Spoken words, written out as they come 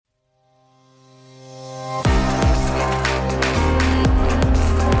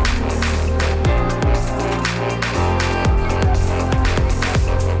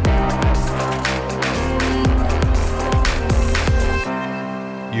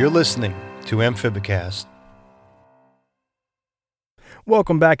You're listening to Amphibicast.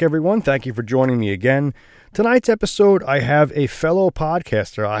 Welcome back, everyone. Thank you for joining me again. Tonight's episode, I have a fellow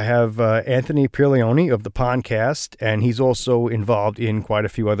podcaster. I have Anthony Pierleoni of the Pondcast, and he's also involved in quite a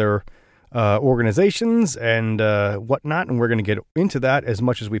few other organizations and whatnot, and we're going to get into that as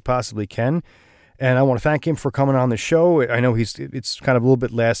much as we possibly can. And I want to thank him for coming on the show. I know it's kind of a little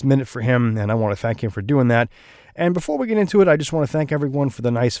bit last minute for him, and I want to thank him for doing that. And before we get into it, I just want to thank everyone for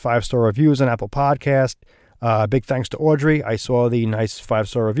the nice 5-star reviews on Apple Podcast. Big thanks to Audrey. I saw the nice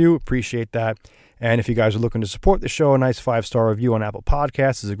 5-star review. Appreciate that. And if you guys are looking to support the show, a nice 5-star review on Apple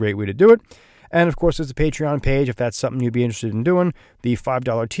Podcasts is a great way to do it. And of course, there's a Patreon page if that's something you'd be interested in doing. The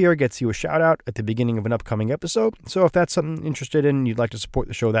 $5 tier gets you a shout out at the beginning of an upcoming episode. So if that's something you're interested in and you'd like to support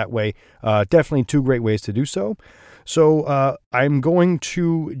the show that way, definitely 2 great ways to do so. So I'm going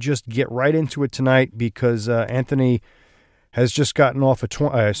to just get right into it tonight because Anthony has just gotten off a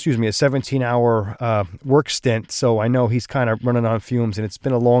 17-hour work stint. So I know he's kind of running on fumes, and it's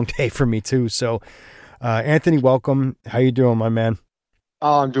been a long day for me too. So Anthony, welcome. How you doing, my man?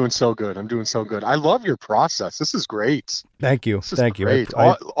 Oh, I'm doing so good. I love your process. This is great. Thank you. Thank you. Great.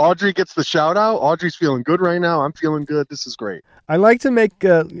 Audrey gets the shout out. Audrey's feeling good right now. I'm feeling good. This is great. I like to make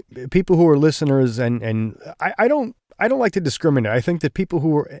people who are listeners, and I don't like to discriminate. I think that people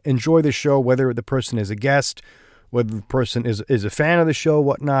who enjoy the show, whether the person is a guest, whether the person is a fan of the show,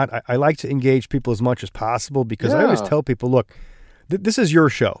 whatnot, I like to engage people as much as possible because I always tell people, look, this is your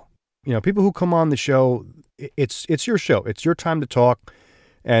show. You know, people who come on the show, it's your show. It's your time to talk.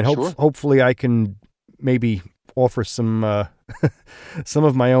 And hopefully I can maybe offer some some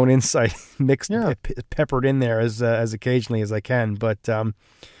of my own insight mixed, peppered in there as occasionally as I can. But that's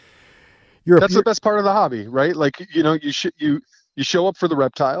the best part of the hobby, right? Like, you know, you show up for the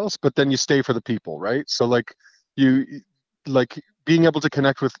reptiles, but then you stay for the people, right? So like you being able to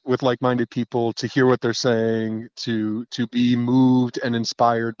connect with like-minded people, to hear what they're saying, to be moved and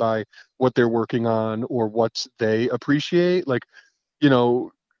inspired by what they're working on or what they appreciate. Like, you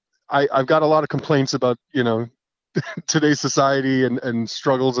know, I've got a lot of complaints about, you know, today's society and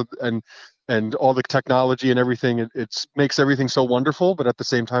struggles and all the technology and everything. It makes everything so wonderful, but at the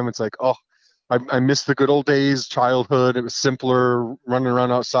same time, it's like, oh, I miss the good old days, childhood. It was simpler, running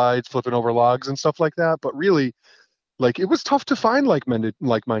around outside, flipping over logs and stuff like that. But really, like, it was tough to find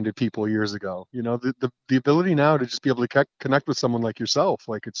like-minded people years ago. You know, the ability now to just be able to connect with someone like yourself,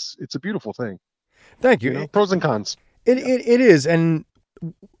 like it's a beautiful thing. Thank you. You know, pros and cons. It is, and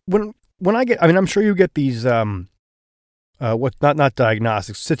when I get, I mean, I'm sure you get these not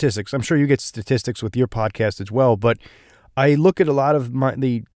diagnostics, statistics. I'm sure you get statistics with your podcast as well. But I look at a lot of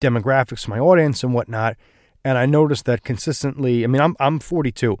the demographics of my audience and whatnot, and I notice that consistently. I mean, I'm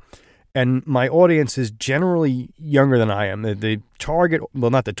 42. And my audience is generally younger than I am. The target, well,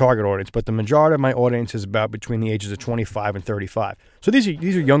 not the target audience, but the majority of my audience is about between the ages of 25 and 35. So these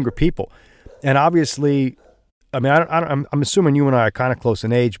are younger people. And obviously, I mean, I'm assuming you and I are kind of close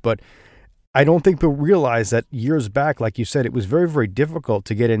in age, but I don't think people realize that years back, like you said, it was very, very difficult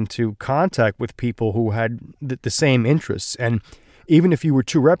to get into contact with people who had the same interests. And even if you were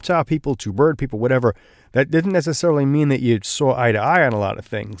 2 reptile people, 2 bird people, whatever, that didn't necessarily mean that you saw eye to eye on a lot of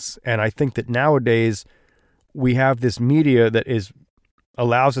things. And I think that nowadays we have this media that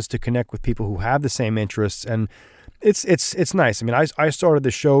allows us to connect with people who have the same interests, and it's nice. I mean, I started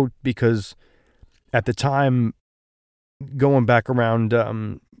the show because at the time, going back around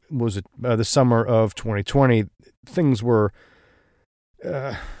the summer of 2020, things were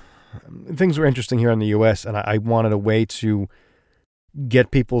interesting here in the U.S., and I wanted a way to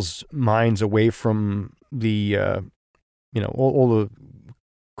get people's minds away from the all the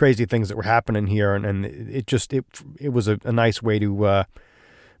crazy things that were happening here, and it was a nice way to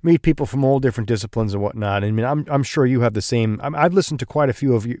meet people from all different disciplines and whatnot. I mean, I'm sure you have the same. I've listened to quite a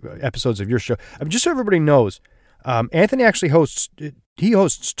few of episodes of your show. I mean, just so everybody knows, Anthony actually hosts 2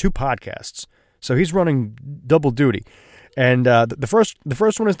 podcasts, so he's running double duty. And the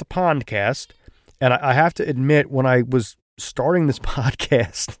first one is the Pondcast, and I have to admit, when I was starting this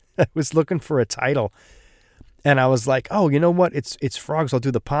podcast, I was looking for a title, and I was like, oh, you know what? It's Frogs. I'll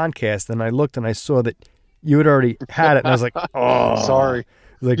do the Pondcast. And I looked and I saw that you had already had it, and I was like, oh, sorry.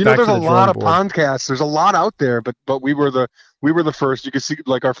 Like, you know, there's a lot of podcasts. There's a lot out there, but we were the first. You can see,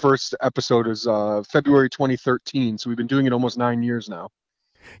 like, our first episode is February 2013, so we've been doing it almost 9 years now.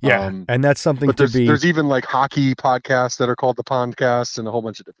 Yeah, and that's something but to be. There's even like hockey podcasts that are called the Pondcast and a whole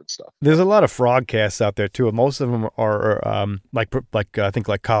bunch of different stuff. There's a lot of frogcasts out there too, and most of them are like I think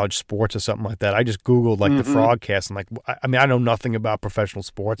like college sports or something like that. I just Googled like the frogcast, and like, I mean, I know nothing about professional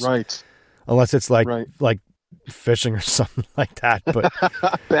sports, right? Unless it's like fishing or something like that. But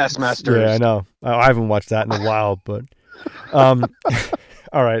Bassmasters. Yeah, I know. I haven't watched that in a while, but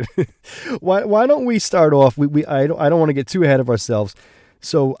all right. Why don't we start off? I don't want to get too ahead of ourselves.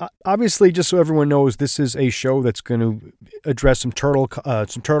 So obviously, just so everyone knows, this is a show that's going to address some turtle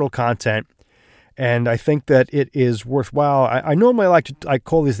content, and I think that it is worthwhile. I normally I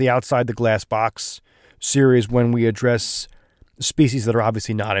call these the Outside the Glass Box series when we address species that are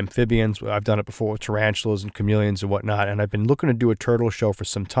obviously not amphibians. I've done it before with tarantulas and chameleons and whatnot, and I've been looking to do a turtle show for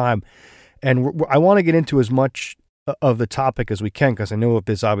some time, and I want to get into as much of the topic as we can, because I know that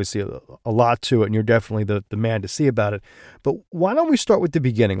there's obviously a lot to it, and you're definitely the man to see about it. But why don't we start with the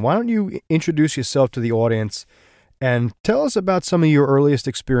beginning? Why don't you introduce yourself to the audience and tell us about some of your earliest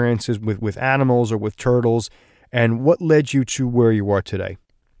experiences with animals or with turtles, and what led you to where you are today?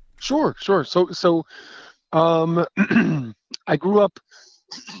 Sure. So I grew up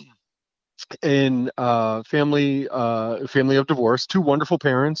in family of divorce, two wonderful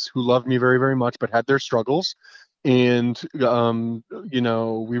parents who loved me very, very much, but had their struggles. And,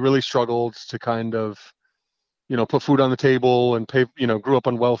 we really struggled to kind of, put food on the table and pay, grew up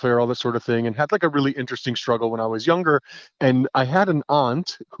on welfare, all that sort of thing, and had like a really interesting struggle when I was younger. And I had an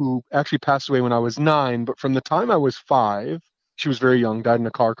aunt who actually passed away when I was 9, but from the time I was 5, she was very young, died in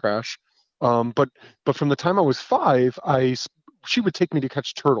a car crash. But from the time I was 5, she would take me to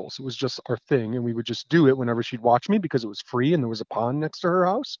catch turtles. It was just our thing, and we would just do it whenever she'd watch me because it was free and there was a pond next to her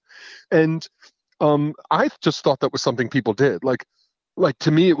house. And I just thought that was something people did. Like to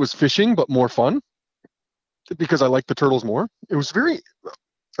me, it was fishing, but more fun because I liked the turtles more. It was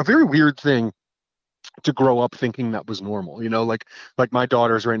a very weird thing to grow up thinking that was normal. Like my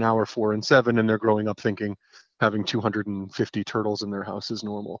daughters right now are 4 and 7, and they're growing up thinking having 250 turtles in their house is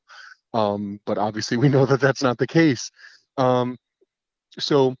normal. But obviously we know that that's not the case.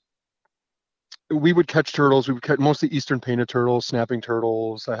 So we would catch turtles. We would catch mostly eastern painted turtles, snapping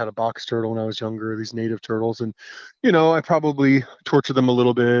turtles. I had a box turtle when I was younger, these native turtles. And, I probably tortured them a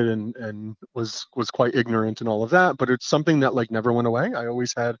little bit and was quite ignorant and all of that. But it's something that like never went away. I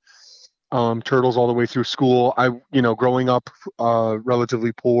always had turtles all the way through school. Growing up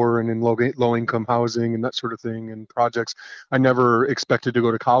relatively poor and in low income housing and that sort of thing and projects, I never expected to go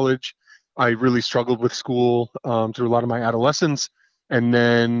to college. I really struggled with school through a lot of my adolescence. And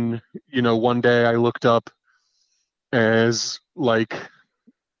then, one day I looked up as like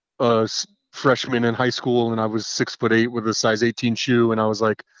a freshman in high school, and I was 6'8" with a size 18 shoe. And I was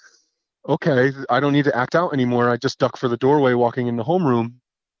like, okay, I don't need to act out anymore. I just duck for the doorway walking in the homeroom.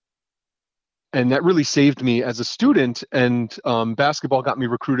 And that really saved me as a student. And basketball got me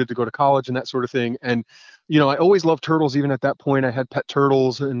recruited to go to college and that sort of thing. And, I always loved turtles. Even at that point, I had pet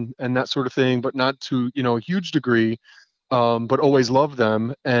turtles and that sort of thing, but not to, a huge degree. But always loved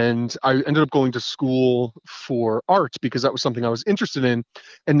them. And I ended up going to school for art because that was something I was interested in.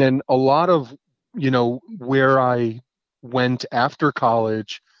 And then a lot of, where I went after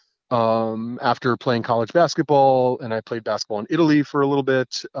college, after playing college basketball, and I played basketball in Italy for a little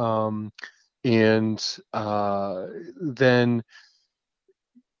bit. Then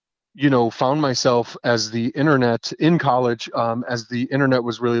found myself as the internet in college, as the internet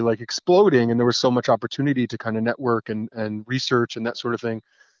was really like exploding and there was so much opportunity to kind of network and research and that sort of thing.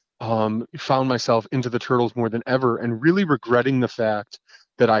 Found myself into the turtles more than ever and really regretting the fact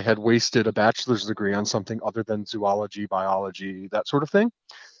that I had wasted a bachelor's degree on something other than zoology, biology, that sort of thing.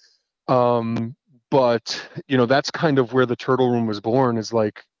 But, that's kind of where the Turtle Room was born, is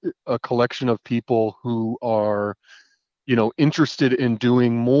like a collection of people who are, interested in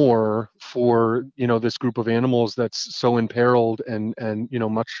doing more for, this group of animals that's so imperiled and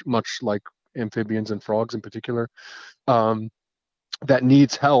much like amphibians and frogs in particular, that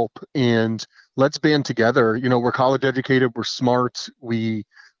needs help. And let's band together. We're college educated, we're smart, we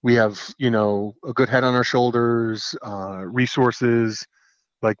have, a good head on our shoulders, resources,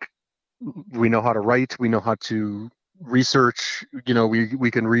 like we know how to write, we know how to research,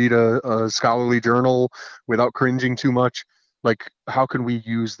 we can read a scholarly journal without cringing too much. Like, how can we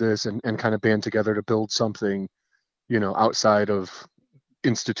use this and kind of band together to build something, outside of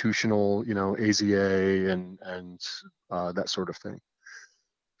institutional, AZA and that sort of thing.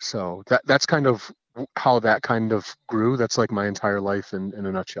 So that's kind of how that kind of grew. That's like my entire life in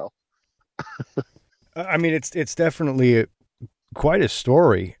a nutshell. I mean, it's definitely quite a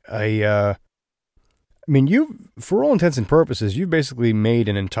story. I mean, you, for all intents and purposes, you basically made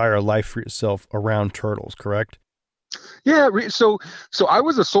an entire life for yourself around turtles, correct? Yeah. So I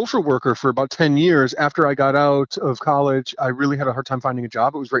was a social worker for about 10 years. After I got out of college, I really had a hard time finding a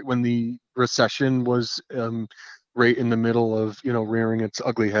job. It was right when the recession was right in the middle of, rearing its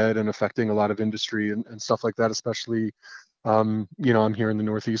ugly head and affecting a lot of industry and stuff like that, especially, I'm here in the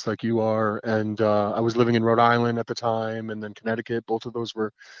Northeast like you are, and I was living in Rhode Island at the time, and then Connecticut. Both of those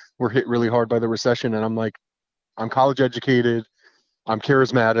were hit really hard by the recession, and I'm like, I'm college educated, I'm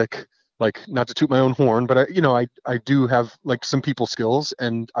charismatic, like, not to toot my own horn, but I do have like some people skills,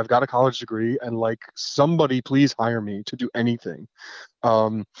 and I've got a college degree, and like, somebody please hire me to do anything.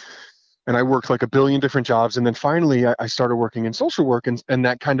 Um, and I worked like a billion different jobs. And then finally I started working in social work, and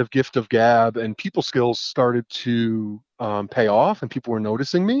that kind of gift of gab and people skills started to pay off, and people were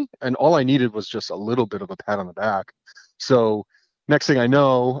noticing me. And all I needed was just a little bit of a pat on the back. So next thing I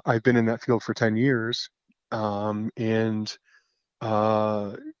know, I've been in that field for 10 years. And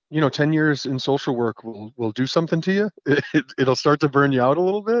 10 years in social work will do something to you. It'll start to burn you out a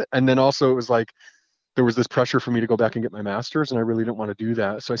little bit. And then also it was like, there was this pressure for me to go back and get my master's, and I really didn't want to do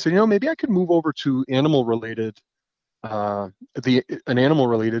that. So I said, maybe I could move over to an animal related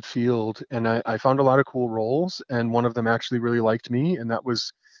field. And I found a lot of cool roles, and one of them actually really liked me, and that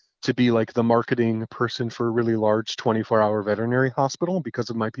was to be like the marketing person for a really large 24-hour veterinary hospital because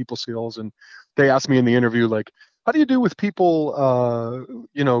of my people skills. And they asked me in the interview, like, how do you do with people,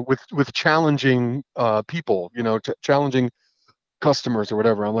 with challenging people, challenging customers or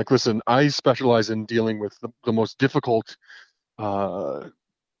whatever? I'm like, listen, I specialize in dealing with the most difficult,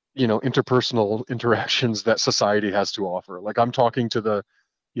 interpersonal interactions that society has to offer. Like, I'm talking to the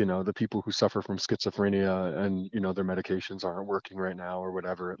people who suffer from schizophrenia, and, their medications aren't working right now or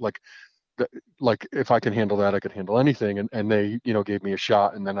whatever. Like if I can handle that, I could handle anything. And they, gave me a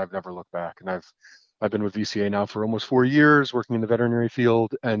shot, and then I've never looked back. And I've been with VCA now for almost 4 years, working in the veterinary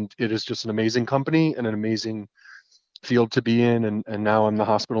field, and it is just an amazing company and an amazing field to be in. And now I'm the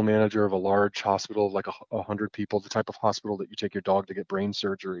hospital manager of a large hospital, like 100 people, the type of hospital that you take your dog to get brain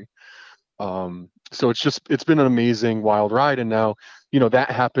surgery. So it's been an amazing wild ride. And now, that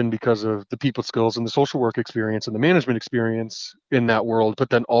happened because of the people skills and the social work experience and the management experience in that world.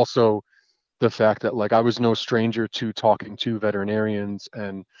 But then also the fact that, like, I was no stranger to talking to veterinarians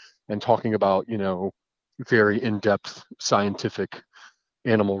and talking about, very in-depth scientific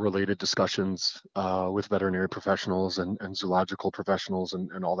animal related discussions with veterinary professionals and zoological professionals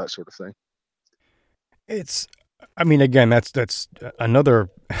and all that sort of thing. Again, that's another,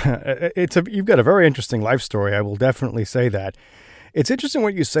 you've got a very interesting life story. I will definitely say that. It's interesting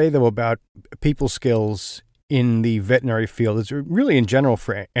what you say, though, about people skills in the veterinary field. It's really in general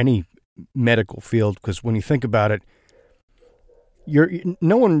for any medical field, because when you think about it,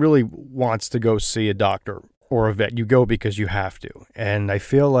 no one really wants to go see a doctor or a vet. You go because you have to. And I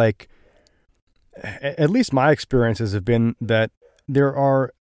feel like, at least my experiences have been that there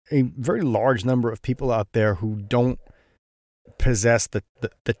are a very large number of people out there who don't possess the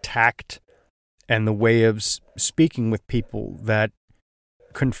tact and the way of speaking with people that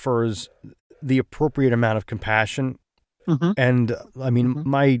confers the appropriate amount of compassion. Mm-hmm. And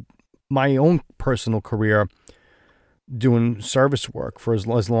my own personal career doing service work for as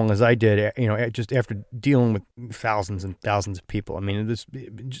long as I did, just after dealing with thousands and thousands of people.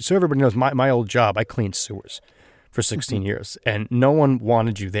 So everybody knows my old job, I cleaned sewers for 16 years, and no one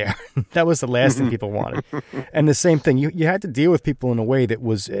wanted you there. That was the last thing people wanted. And the same thing, you had to deal with people in a way that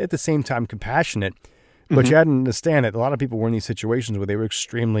was at the same time compassionate, but you had to understand that a lot of people were in these situations where they were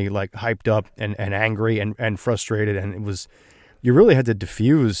extremely like hyped up and angry and frustrated. And you really had to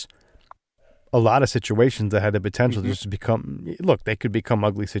diffuse a lot of situations that had the potential to just they could become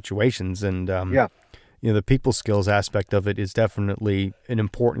ugly situations. And, the people skills aspect of it is definitely an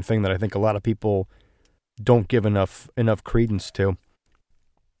important thing that I think a lot of people don't give enough credence to.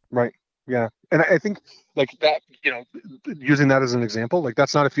 Right. Yeah. And I think, like, that, using that as an example, like,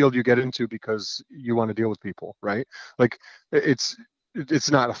 that's not a field you get into because you want to deal with people, right? Like, it's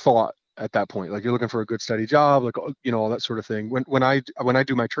not a thought at that point. Like, you're looking for a good steady job, like, all that sort of thing. When I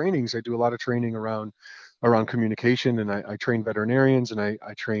do my trainings, I do a lot of training around communication, and I train veterinarians, and I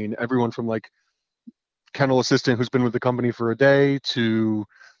train everyone from, like, kennel assistant who's been with the company for a day to,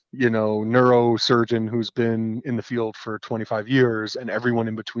 neurosurgeon who's been in the field for 25 years, and everyone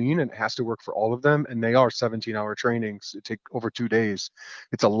in between, and it has to work for all of them. And they are 17-hour trainings. It take over 2 days.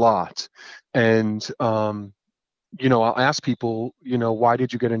 It's a lot. And, I'll ask people, why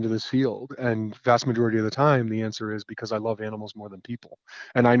did you get into this field? And vast majority of the time, the answer is because I love animals more than people.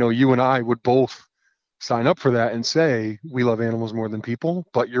 And I know you and I would both sign up for that and say, we love animals more than people,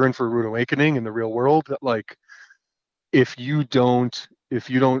 but you're in for a rude awakening in the real world that, like, if you don't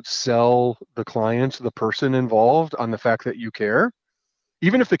sell the client, the person involved, on the fact that you care,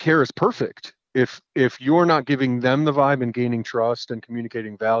 even if the care is perfect, If you're not giving them the vibe and gaining trust and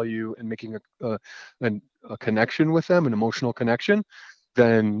communicating value and making a connection with them, an emotional connection,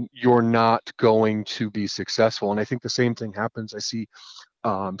 then you're not going to be successful. And I think the same thing happens. I see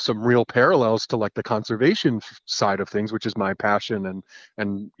some real parallels to like the conservation side of things, which is my passion,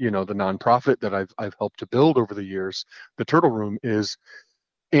 and the nonprofit that I've helped to build over the years. The Turtle Room is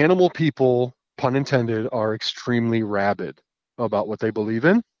animal people, pun intended, are extremely rabid about what they believe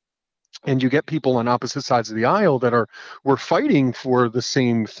in. And you get people on opposite sides of the aisle that we're fighting for the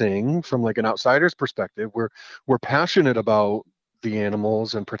same thing from like an outsider's perspective. We're passionate about the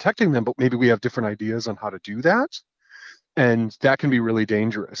animals and protecting them, but maybe we have different ideas on how to do that. And that can be really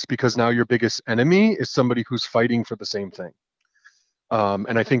dangerous because now your biggest enemy is somebody who's fighting for the same thing.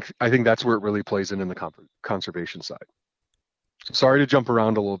 And I think that's where it really plays in the conservation side. Sorry to jump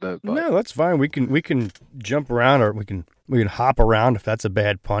around a little bit. But. No, that's fine. We can jump around, or we can hop around if that's a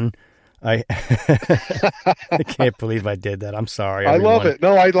bad pun. I can't believe I did that. I'm sorry. Everyone. I love it.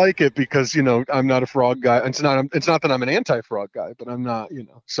 No, I like it because I'm not a frog guy. It's not that I'm an anti-frog guy, but I'm not.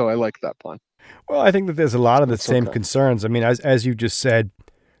 So I like that pun. Well, I think that there's a lot of the same concerns. I mean, as you just said,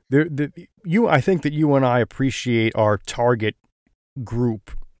 I think that you and I appreciate our target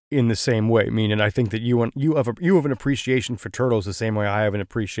group in the same way. I mean, and I think that you have an appreciation for turtles the same way I have an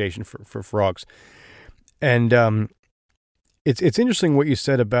appreciation for frogs. And it's interesting what you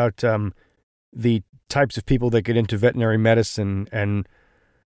said about the types of people that get into veterinary medicine, and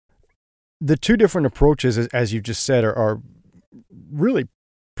the two different approaches, as you just said, are really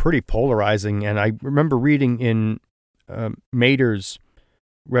pretty polarizing. And I remember reading in Mader's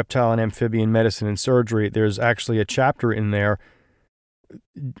Reptile and Amphibian Medicine and Surgery, there's actually a chapter in there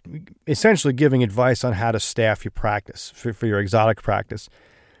essentially giving advice on how to staff your practice for your exotic practice.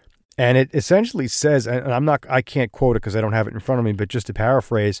 And it essentially says, and I can't quote it because I don't have it in front of me, but just to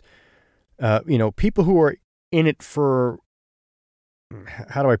paraphrase, people who are in it for,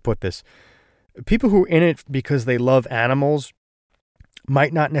 how do I put this? People who are in it because they love animals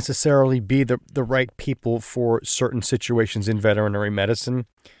might not necessarily be the right people for certain situations in veterinary medicine.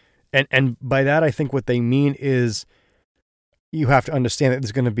 And by that, I think what they mean is you have to understand that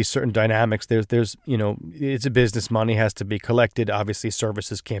there's going to be certain dynamics. There's it's a business. Money has to be collected. Obviously,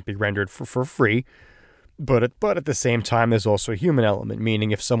 services can't be rendered for free. But at the same time, there's also a human element,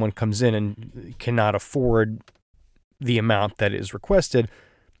 meaning if someone comes in and cannot afford the amount that is requested,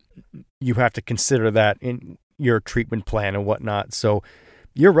 you have to consider that in your treatment plan and whatnot. So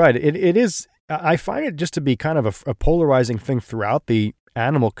you're right. It is. I find it just to be kind of a polarizing thing throughout the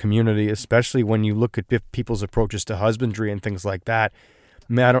animal community, especially when you look at people's approaches to husbandry and things like that.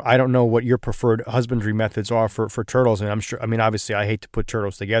 I don't know what your preferred husbandry methods are for turtles, and I'm sure. I mean, obviously, I hate to put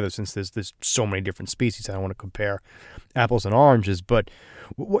turtles together since there's so many different species. I don't want to compare apples and oranges, but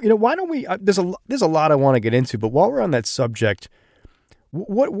why don't we? There's a lot I want to get into, but while we're on that subject,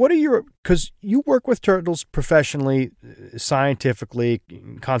 what are your? Because you work with turtles professionally, scientifically,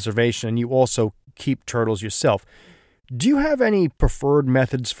 conservation, and you also keep turtles yourself. Do you have any preferred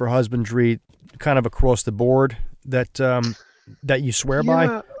methods for husbandry, kind of across the board that you swear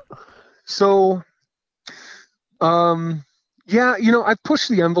by? So, I've pushed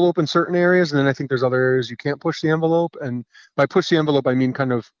the envelope in certain areas, and then I think there's other areas you can't push the envelope. And by push the envelope, I mean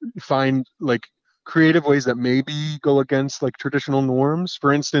kind of find like creative ways that maybe go against like traditional norms.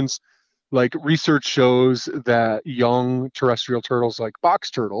 For instance, like research shows that young terrestrial turtles, like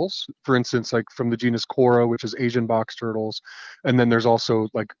box turtles, for instance, like from the genus Cora, which is Asian box turtles, and then there's also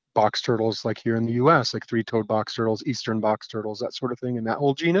like box turtles like here in the US, like three-toed box turtles, eastern box turtles, that sort of thing, in that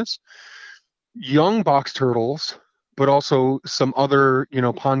whole genus. Young box turtles, but also some other,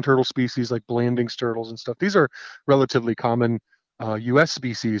 pond turtle species like Blanding's turtles and stuff. These are relatively common US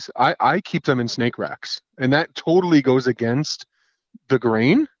species. I keep them in snake racks, and that totally goes against the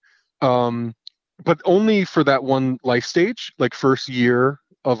grain. But only for that one life stage, like first year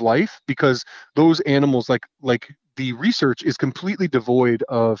of life, because those animals, like the research is completely devoid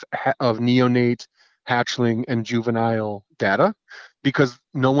of neonate, hatchling, and juvenile data, because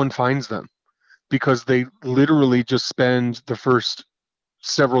no one finds them, because they literally just spend the first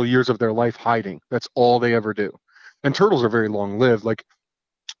several years of their life hiding. That's all they ever do. And turtles are very long lived. Like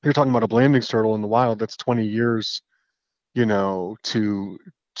you're talking about a Blanding's turtle in the wild, that's 20 years,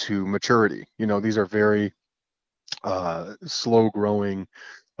 to maturity. These are very slow growing,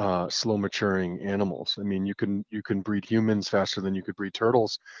 slow maturing animals. I mean, you can breed humans faster than you could breed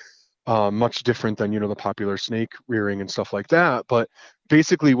turtles. Much different than the popular snake rearing and stuff like that. But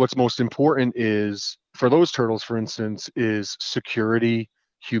basically, what's most important is for those turtles, for instance, is security,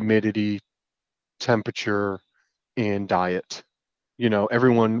 humidity, temperature, and diet.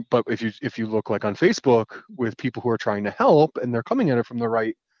 everyone, but if you look like on Facebook with people who are trying to help and they're coming at it from the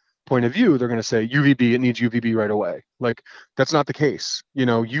right point of view, they're going to say UVB, it needs UVB right away. Like, that's not the case.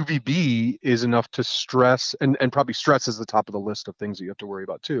 UVB is enough to stress, and probably stress is the top of the list of things that you have to worry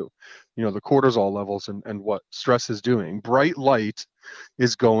about too. The cortisol levels and what stress is doing. Bright light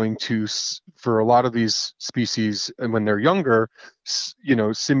is going to, for a lot of these species, and when they're younger,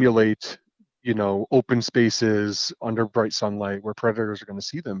 simulate open spaces under bright sunlight where predators are going to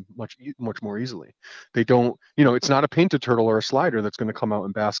see them much more easily. They don't, it's not a painted turtle or a slider that's going to come out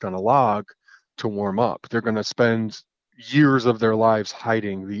and bask on a log to warm up. They're going to spend years of their lives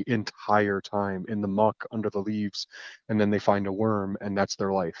hiding the entire time in the muck under the leaves, and then they find a worm and that's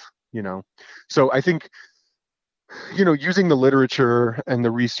their life. So I think, using the literature and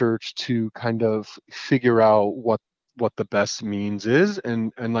the research to kind of figure out what the best means is,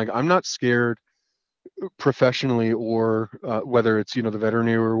 and like, I'm not scared professionally, or whether it's the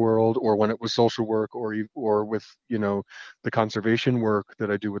veterinary world, or when it was social work, or with the conservation work that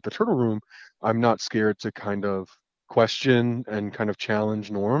I do with the Turtle Room. I'm not scared to kind of question and kind of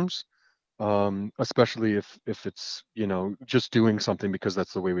challenge norms, especially if it's just doing something because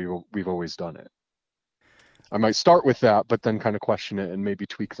that's the way we've always done it. I might start with that, but then kind of question it and maybe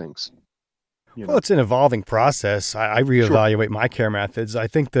tweak things. Well, it's an evolving process. I reevaluate my care methods. I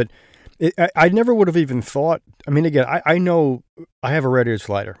think that I never would have even thought. I mean, again, I know I have a red-eared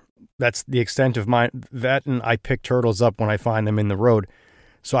slider. That's the extent of that, and I pick turtles up when I find them in the road.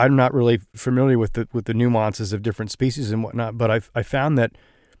 So I'm not really familiar with the nuances of different species and whatnot. But I found that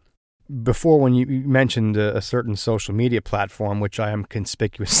before, when you mentioned a certain social media platform, which I am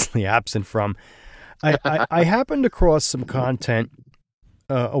conspicuously absent from, I happened across some content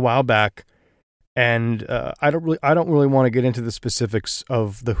a while back. And I don't really want to get into the specifics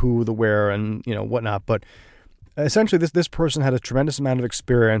of the who, the where, and whatnot. But essentially, this person had a tremendous amount of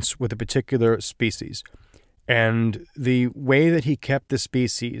experience with a particular species, and the way that he kept the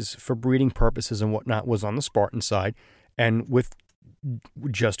species for breeding purposes and whatnot was on the Spartan side, and with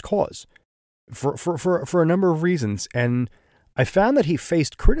just cause, for a number of reasons. And I found that he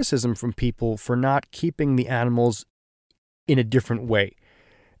faced criticism from people for not keeping the animals in a different way.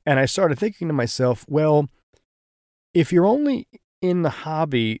 And I started thinking to myself, well, if you're only in the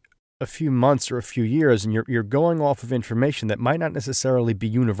hobby a few months or a few years, and you're going off of information that might not necessarily be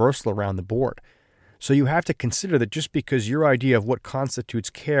universal around the board, so you have to consider that just because your idea of what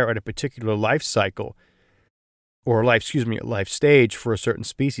constitutes care at a particular life cycle, or life stage for a certain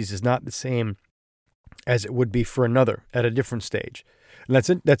species is not the same as it would be for another at a different stage.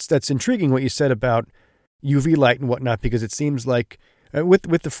 And that's intriguing what you said about UV light and whatnot, because it seems like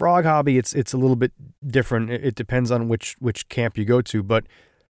with the frog hobby, it's a little bit different. It depends on which camp you go to, but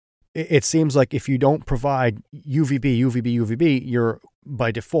it seems like if you don't provide UVB, you're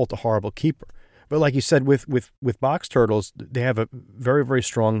by default a horrible keeper. But like you said, with box turtles, they have a very, very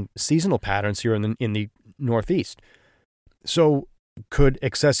strong seasonal patterns here in the Northeast. So could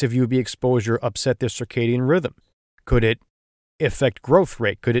excessive UV exposure upset their circadian rhythm? Could it affect growth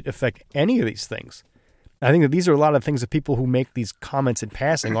rate? Could it affect any of these things? I think that these are a lot of things that people who make these comments in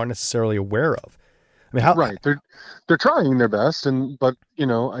passing aren't necessarily aware of. I mean, right? They're trying their best, but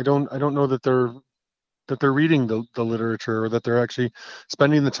I don't know that they're reading the literature, or that they're actually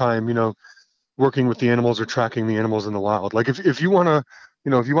spending the time, working with the animals or tracking the animals in the wild. Like, if you want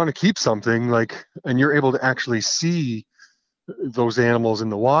to keep something, like, and you're able to actually see those animals in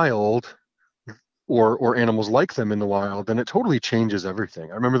the wild, or animals like them in the wild, then it totally changes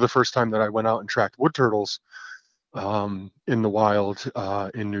everything. I remember the first time that I went out and tracked wood turtles in the wild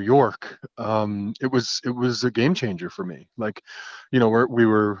in New York. It was a game changer for me. Like, we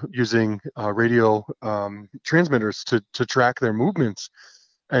were using radio transmitters to track their movements,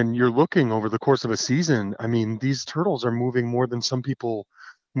 and you're looking over the course of a season. I mean, these turtles are moving more than some people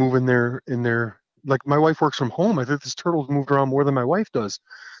move in their. Like, my wife works from home. I think this turtle's moved around more than my wife does.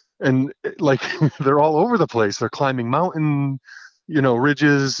 And like, they're all over the place. They're climbing mountain,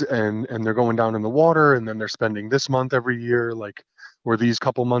 ridges, and they're going down in the water, and then they're spending this month every year, like, or these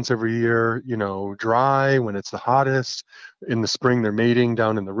couple months every year, dry when it's the hottest. In the spring, they're mating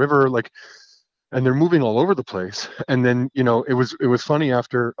down in the river, like, and they're moving all over the place. And then, it was funny,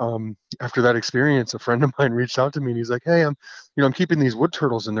 after that experience, a friend of mine reached out to me, and he's like, hey, I'm keeping these wood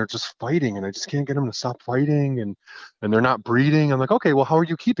turtles, and they're just fighting, and I just can't get them to stop fighting, and they're not breeding. I'm like, okay, well, how are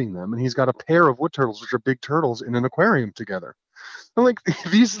you keeping them? And he's got a pair of wood turtles, which are big turtles, in an aquarium together. I'm like,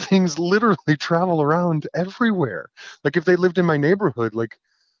 these things literally travel around everywhere. Like, if they lived in my neighborhood, like,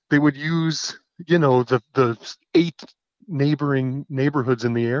 they would use, the 8 neighboring neighborhoods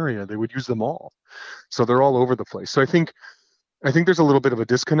in the area. They would use them all. So they're all over the place. So I think, I think there's a little bit of a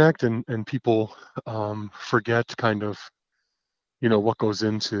disconnect, and people forget kind of, what goes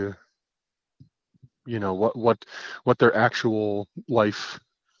into, what their actual life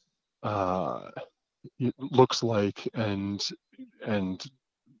uh, looks like, and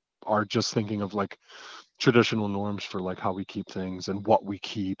are just thinking of like traditional norms for like how we keep things and what we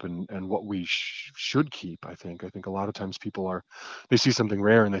keep and what we should keep. I think a lot of times they see something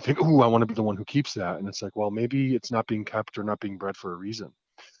rare and they think, oh, I want to be the one who keeps that, and it's like, well, maybe it's not being kept or not being bred for a reason,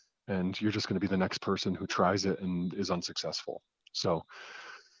 and you're just going to be the next person who tries it and is unsuccessful. So,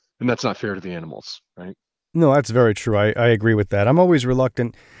 and that's not fair to the animals, right? No, that's very true. I agree with that. I'm always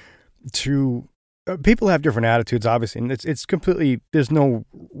reluctant to people have different attitudes, obviously, and it's completely, there's no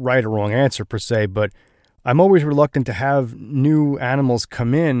right or wrong answer per se, but I'm always reluctant to have new animals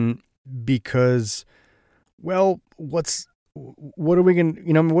come in because, well, what are we going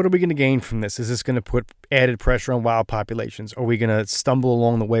to, what are we going to gain from this? Is this going to put added pressure on wild populations? Are we going to stumble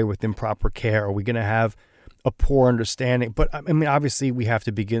along the way with improper care? Are we going to have a poor understanding? But I mean, obviously we have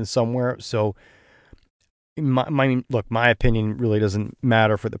to begin somewhere. So my opinion really doesn't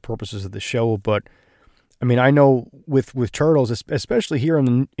matter for the purposes of the show, but I mean, I know with turtles, especially here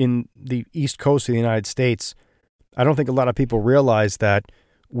in the East Coast of the United States, I don't think a lot of people realize that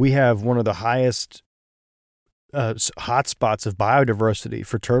we have one of the highest hotspots of biodiversity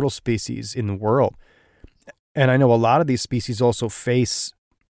for turtle species in the world. And I know a lot of these species also face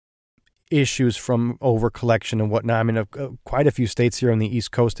issues from overcollection and whatnot. I mean, quite a few states here on the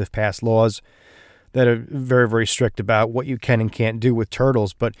East Coast have passed laws that are very, very strict about what you can and can't do with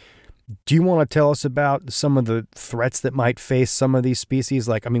turtles. But do you want to tell us about some of the threats that might face some of these species?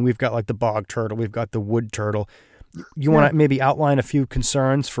 Like, I mean, we've got like the bog turtle, we've got the wood turtle. You want to maybe outline a few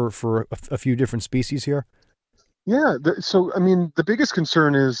concerns for a few different species here? Yeah. So, I mean, the biggest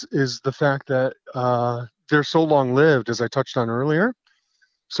concern is the fact that they're so long lived, as I touched on earlier.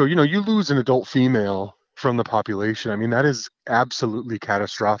 So, you lose an adult female from the population. I mean, that is absolutely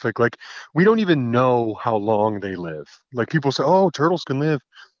catastrophic. Like, we don't even know how long they live. Like, people say, oh, turtles can live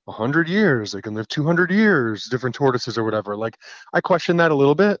 100 years, they can live 200 years, different tortoises or whatever. Like, I question that a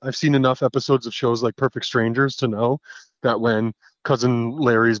little bit. I've seen enough episodes of shows like Perfect Strangers to know that when cousin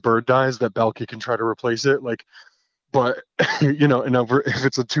Larry's bird dies, that Belky can try to replace it. Like, but and if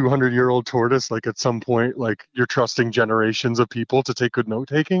it's a 200-year-old tortoise, like at some point, like you're trusting generations of people to take good note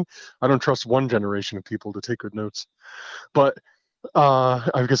taking. I don't trust one generation of people to take good notes. But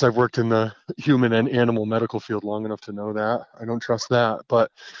I guess I've worked in the human and animal medical field long enough to know that I don't trust that.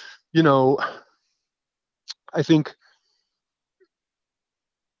 But I think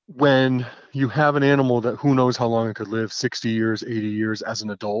when you have an animal that who knows how long it could live, 60 years, 80 years as an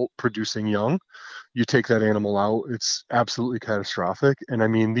adult producing young, you take that animal out, it's absolutely catastrophic. And I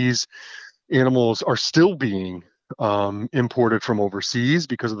mean, these animals are still being imported from overseas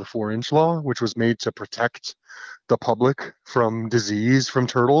because of the 4-inch law, which was made to protect the public from disease from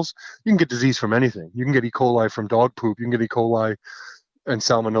turtles. You can get disease from anything. You can get E. coli from dog poop. You can get E. coli and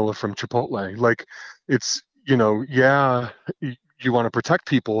salmonella from Chipotle. Like, it's, you want to protect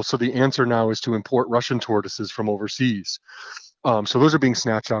people. So the answer now is to import Russian tortoises from overseas. So those are being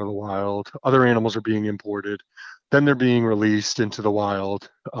snatched out of the wild. Other animals are being imported. Then they're being released into the wild.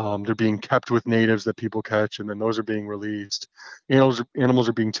 They're being kept with natives that people catch, and then those are being released. Animals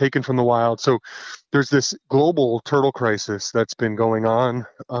are being taken from the wild. So there's this global turtle crisis that's been going on.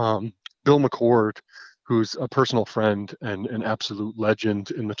 Bill McCord, who's a personal friend and an absolute legend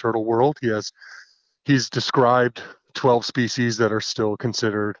in the turtle world, he's described 12 species that are still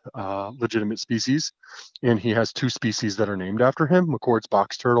considered legitimate species, and he has 2 species that are named after him. McCord's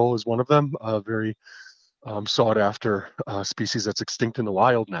box turtle is one of them, a very sought after species that's extinct in the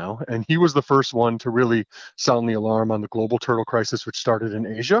wild now. And he was the first one to really sound the alarm on the global turtle crisis, which started in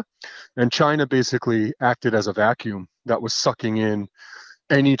Asia. And China basically acted as a vacuum that was sucking in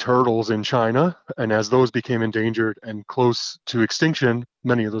any turtles in China. And as those became endangered and close to extinction,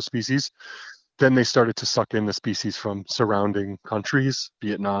 many of those species, then they started to suck in the species from surrounding countries,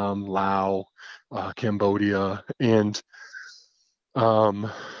 Vietnam, Laos, Cambodia, and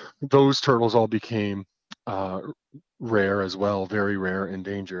those turtles all became rare as well, very rare,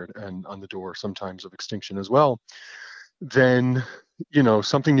 endangered, and on the door sometimes of extinction as well. Then,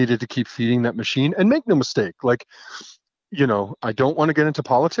 something needed to keep feeding that machine. And make no mistake, like, I don't want to get into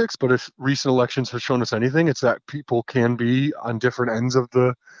politics, but if recent elections have shown us anything, it's that people can be on different ends of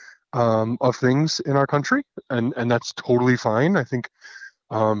the of things in our country, and that's totally fine. I think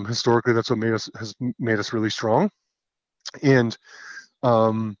historically that's what has made us really strong. And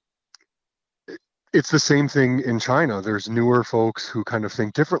it's the same thing in China. There's newer folks who kind of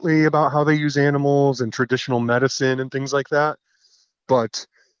think differently about how they use animals and traditional medicine and things like that. but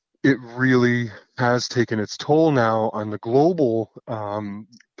it really has taken its toll now on the global on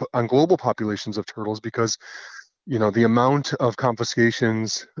global populations of turtles, because the amount of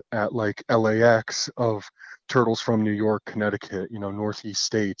confiscations at like LAX of turtles from New York, Connecticut, Northeast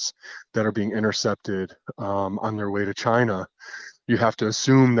states that are being intercepted on their way to China. You have to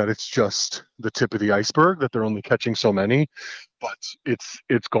assume that it's just the tip of the iceberg, that they're only catching so many, but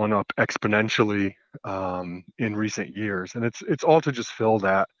it's gone up exponentially in recent years, and it's all to just fill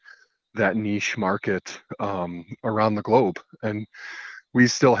that niche market around the globe. And we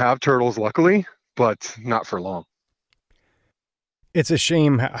still have turtles, luckily, but not for long. It's a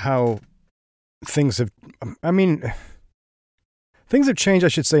shame how things have, I mean, things have changed, I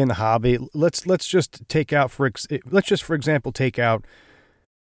should say, in the hobby. Let's just take out, for example, take out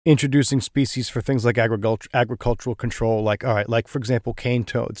introducing species for things like agricultural control. Like, all right, like, for example, cane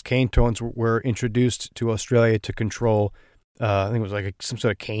toads. Cane toads were introduced to Australia to control, I think it was like some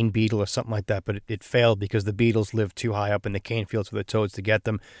sort of cane beetle or something like that, but it failed because the beetles lived too high up in the cane fields for the toads to get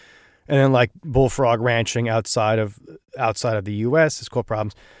them. And then like bullfrog ranching outside of the U.S. has caused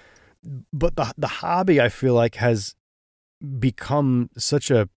problems. But the hobby, I feel like, has become such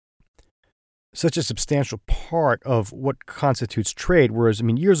a substantial part of what constitutes trade. Whereas, I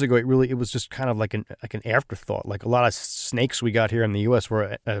mean, years ago, it was just kind of like an afterthought. Like a lot of snakes we got here in the U.S.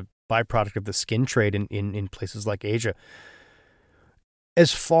 were a byproduct of the skin trade in places like Asia.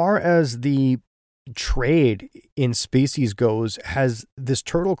 As far as the trade in species goes, has this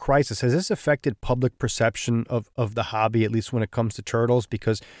turtle crisis, has this affected public perception of the hobby, at least when it comes to turtles?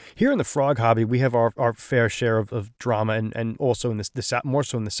 Because here in the frog hobby, we have our fair share of drama, and also in this more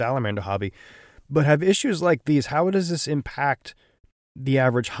so in the salamander hobby. But have issues like these, how does this impact the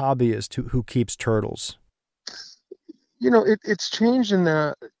average hobbyist who keeps turtles? It's changed in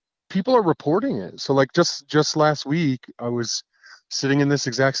that people are reporting it. So like just last week, I was sitting in this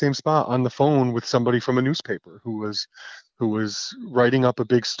exact same spot on the phone with somebody from a newspaper who was writing up a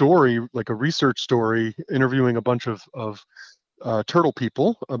big story, like a research story, interviewing a bunch of turtle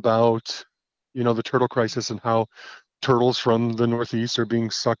people about the turtle crisis and how turtles from the Northeast are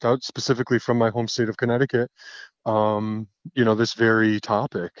being sucked out, specifically from my home state of Connecticut. This very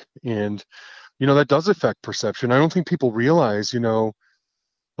topic, and that does affect perception. I don't think people realize,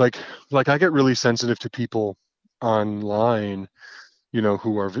 like I get really sensitive to people online,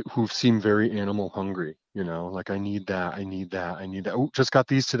 who seem very animal hungry, like I need that. Oh, just got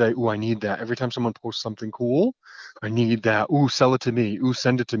these today. Oh, I need that. Every time someone posts something cool, I need that. Oh, sell it to me. Oh,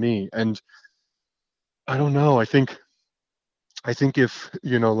 send it to me. And I don't know. I think if,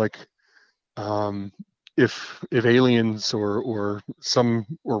 if aliens or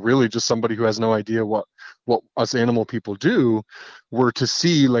really just somebody who has no idea what us animal people do were to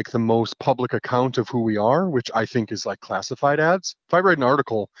see like the most public account of who we are, which I think is like classified ads. If I write an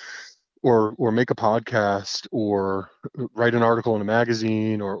article or make a podcast or write an article in a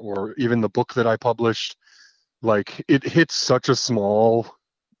magazine or even the book that I published, like it hits such a small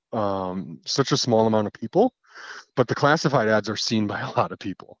amount of people, but the classified ads are seen by a lot of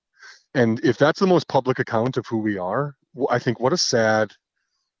people. And if that's the most public account of who we are, I think what a sad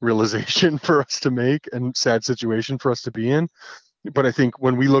realization for us to make and sad situation for us to be in. But I think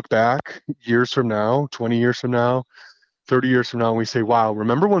when we look back years from now, 20 years from now, 30 years from now, and we say, wow,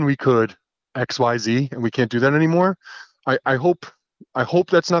 remember when we could X, Y, Z, and we can't do that anymore? I hope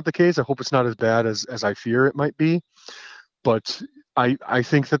that's not the case. I hope it's not as bad as I fear it might be. But I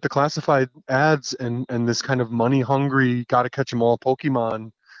think that the classified ads and this kind of money hungry, gotta catch 'em all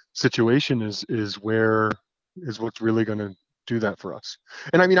Pokemon situation is what's really going to do that for us.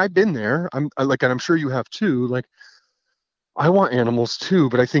 And I mean, I've been there. And I'm sure you have too. Like, I want animals too,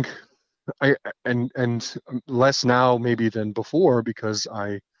 but I think and less now maybe than before, because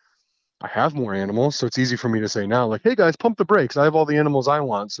I have more animals, so it's easy for me to say now, like, hey guys, pump the brakes. I have all the animals I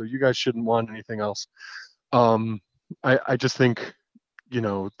want, so you guys shouldn't want anything else. I just think,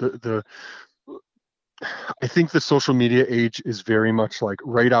 I think the social media age is very much like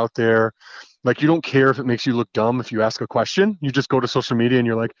right out there. Like, you don't care if it makes you look dumb if you ask a question. You just go to social media and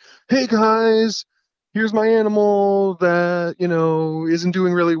you're like, hey guys, here's my animal that, isn't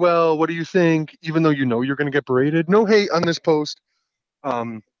doing really well. What do you think? Even though you're going to get berated. No hate on this post.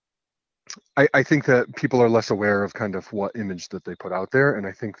 I think that people are less aware of kind of what image that they put out there. And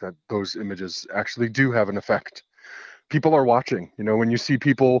I think that those images actually do have an effect. People are watching, when you see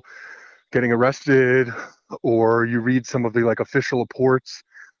people getting arrested, or you read some of the like official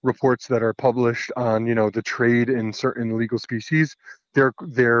reports that are published on, the trade in certain illegal species,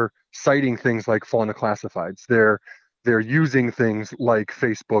 they're citing things like fauna classifieds. They're using things like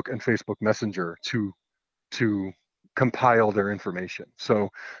Facebook and Facebook Messenger to compile their information. So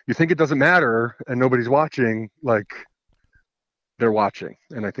you think it doesn't matter and nobody's watching, like they're watching,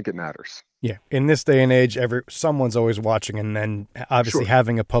 and I think it matters. Yeah, in this day and age, someone's always watching, and then obviously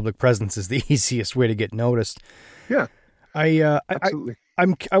having a public presence is the easiest way to get noticed. Yeah, absolutely.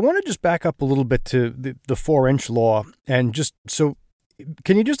 I want to just back up a little bit to the 4-inch law, and just so,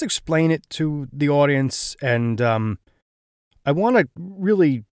 can you just explain it to the audience? And I want to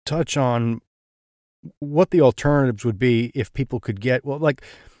really touch on what the alternatives would be if people could get, well, like,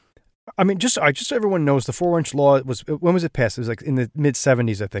 I mean, just so everyone knows, the 4-inch law when was it passed? It was like in the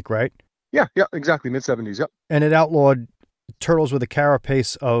mid-70s, I think, right? Yeah, exactly, mid-70s, yep. And it outlawed turtles with a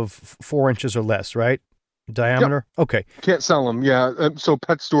carapace of 4 inches or less, right? Diameter? Yep. Okay. Can't sell them, yeah. So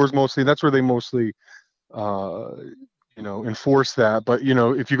pet stores mostly, that's where they mostly, enforce that. But,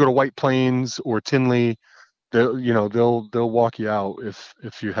 if you go to White Plains or Tinley, they'll walk you out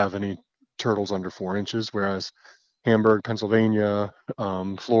if you have any turtles under 4 inches, whereas Hamburg, Pennsylvania,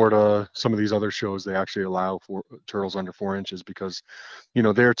 Florida, some of these other shows, they actually allow for turtles under 4 inches because,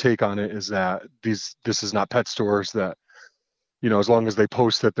 their take on it is that this is not pet stores that, as long as they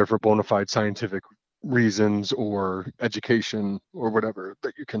post that they're for bona fide scientific reasons or education or whatever,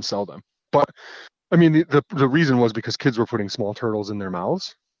 that you can sell them. But I mean, the reason was because kids were putting small turtles in their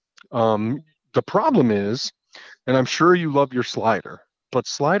mouths. The problem is, and I'm sure you love your slider, but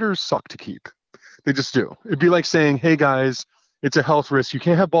sliders suck to keep. They just do. It'd be like saying, hey guys, it's a health risk. You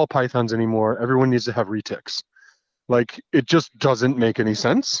can't have ball pythons anymore. Everyone needs to have retics. Like, it just doesn't make any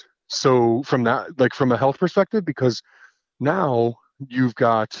sense. So from that, like from a health perspective, because now you've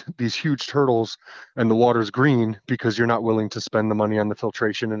got these huge turtles and the water's green because you're not willing to spend the money on the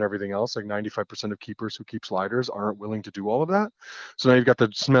filtration and everything else. Like 95% of keepers who keep sliders aren't willing to do all of that. So now you've got the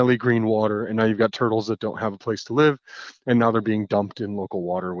smelly green water, and now you've got turtles that don't have a place to live, and now they're being dumped in local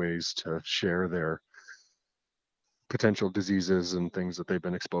waterways to share their potential diseases and things that they've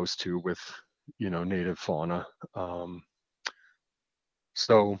been exposed to with, native fauna.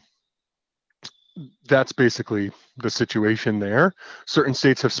 So that's basically the situation there. Certain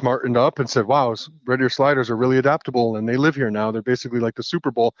states have smartened up and said, wow, red ear sliders are really adaptable and they live here now. They're basically like the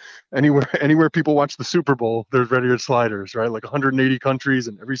Super Bowl. Anywhere people watch the Super Bowl, there's red ear sliders, right? Like 180 countries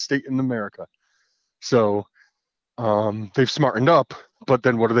in every state in America. So they've smartened up, but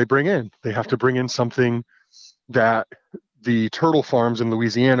then what do they bring in? They have to bring in something that the turtle farms in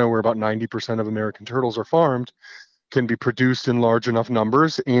Louisiana, where about 90% of American turtles are farmed, can be produced in large enough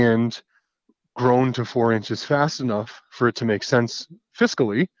numbers and grown to 4 inches fast enough for it to make sense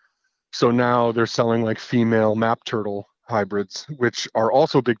fiscally. So now they're selling like female map turtle hybrids, which are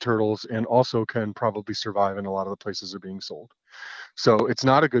also big turtles and also can probably survive in a lot of the places they're being sold. So it's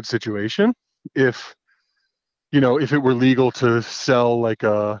not a good situation. If it were legal to sell like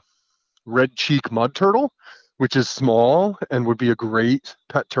a red cheek mud turtle, which is small and would be a great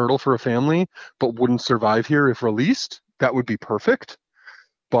pet turtle for a family, but wouldn't survive here if released, that would be perfect.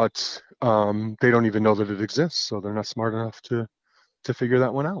 But they don't even know that it exists, so they're not smart enough to figure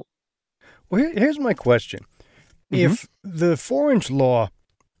that one out. Well, here's my question. Mm-hmm. If the 4-inch law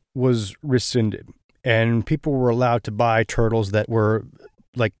was rescinded and people were allowed to buy turtles that were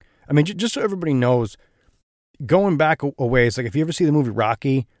like, I mean, just so everybody knows, going back a ways, like if you ever see the movie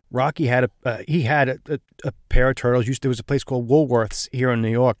Rocky had a pair of turtles. There was a place called Woolworths here in New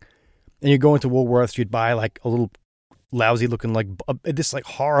York, and you go into Woolworths, you'd buy like a little lousy looking, like this like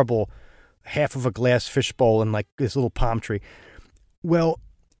horrible half of a glass fishbowl and like this little palm tree. Well,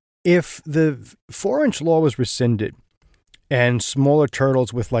 if the 4-inch law was rescinded and smaller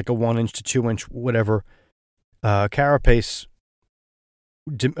turtles with like a 1-inch to 2-inch whatever carapace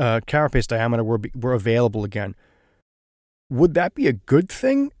diameter were available again, would that be a good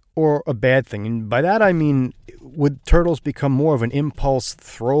thing or a bad thing? And by that I mean, would turtles become more of an impulse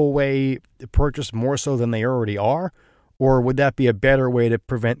throwaway purchase more so than they already are? Or would that be a better way to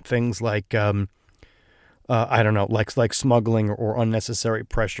prevent things like, I don't know, like smuggling or unnecessary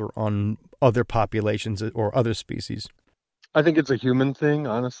pressure on other populations or other species? I think it's a human thing,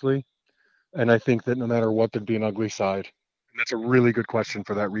 honestly. And I think that no matter what, there'd be an ugly side. And that's a really good question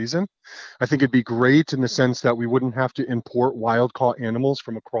for that reason. I think it'd be great in the sense that we wouldn't have to import wild-caught animals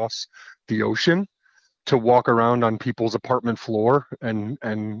from across the ocean to walk around on people's apartment floor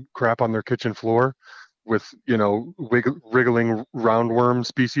and crap on their kitchen floor with, wriggling roundworm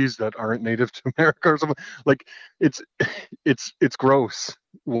species that aren't native to America or something. Like, it's gross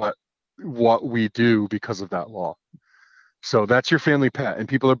what we do because of that law. So that's your family pet, and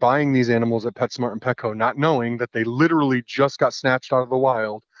people are buying these animals at PetSmart and Petco, not knowing that they literally just got snatched out of the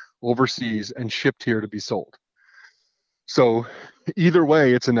wild overseas and shipped here to be sold. So either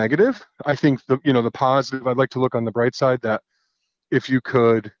way, it's a negative. I think the positive, I'd like to look on the bright side that if you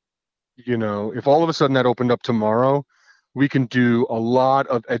could, if all of a sudden that opened up tomorrow, we can do a lot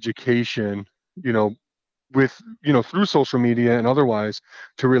of education, with, through social media and otherwise,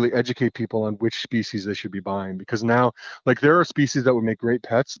 to really educate people on which species they should be buying. Because now, like, there are species that would make great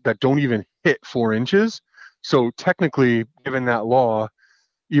pets that don't even hit 4 inches. So technically, given that law,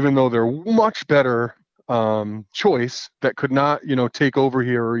 even though they're much better choice that could not, take over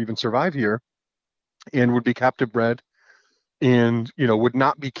here or even survive here, and would be captive bred, and would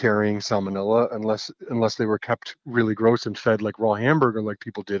not be carrying salmonella unless they were kept really gross and fed like raw hamburger, like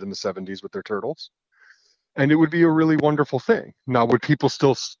people did in the 70s with their turtles. And it would be a really wonderful thing. Now, would people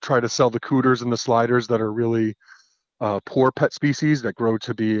still try to sell the cooters and the sliders that are really poor pet species that grow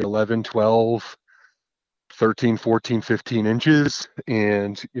to be 11, 12, 13, 14, 15 inches,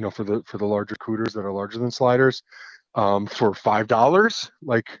 and for the larger cooters that are larger than sliders, for $5?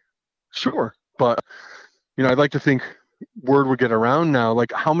 Like, sure. But I'd like to think word would get around now.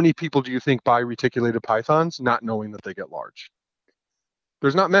 Like, how many people do you think buy reticulated pythons not knowing that they get large?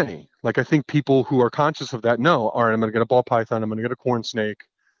 There's not many. Like, I think people who are conscious of that know, all right, I'm going to get a ball python, I'm going to get a corn snake.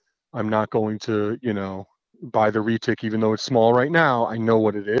 I'm not going to, buy the retic, even though it's small right now. I know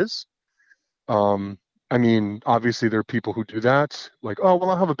what it is. I mean, obviously there are people who do that. Like, oh,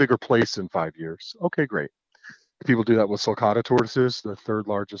 well, I'll have a bigger place in 5 years. Okay, great. People do that with sulcata tortoises, the third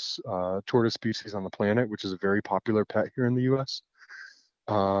largest tortoise species on the planet, which is a very popular pet here in the U.S.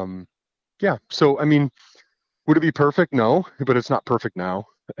 Yeah. So, I mean, would it be perfect? No, but it's not perfect now.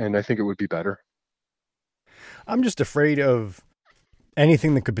 And I think it would be better. I'm just afraid of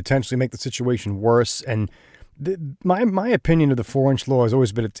anything that could potentially make the situation worse. And my opinion of the 4-inch law has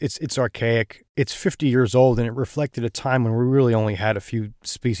always been it's archaic. It's 50 years old, and it reflected a time when we really only had a few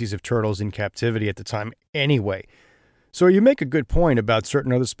species of turtles in captivity at the time anyway. So you make a good point about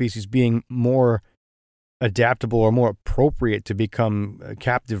certain other species being more adaptable or more appropriate to become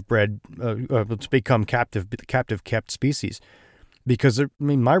captive bred, to become captive kept species. Because I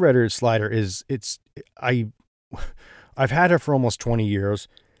mean, my red-eared slider I've had her for almost 20 years,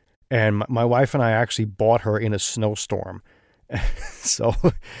 and my wife and I actually bought her in a snowstorm. So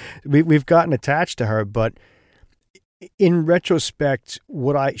we've gotten attached to her, but in retrospect,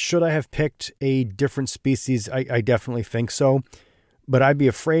 should I have picked a different species? I definitely think so, but I'd be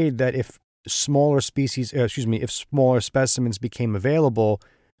afraid that if smaller specimens became available,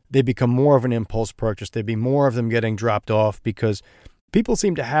 they become more of an impulse purchase. There'd be more of them getting dropped off because people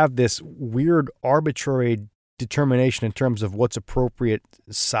seem to have this weird arbitrary determination in terms of what's appropriate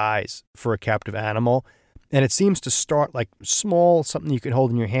size for a captive animal. And it seems to start like small, something you can hold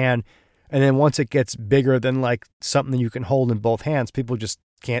in your hand. And then once it gets bigger than like something you can hold in both hands, people just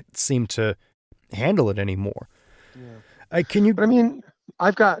can't seem to handle it anymore. Yeah. But I mean,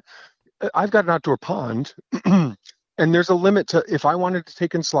 I've got an outdoor pond, and there's a limit to, if I wanted to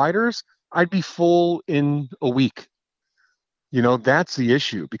take in sliders, I'd be full in a week. That's the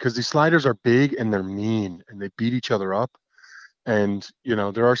issue, because these sliders are big and they're mean and they beat each other up. And,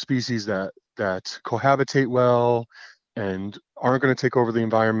 there are species that cohabitate well and aren't going to take over the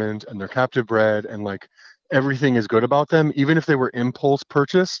environment, and they're captive bred, and like everything is good about them, even if they were impulse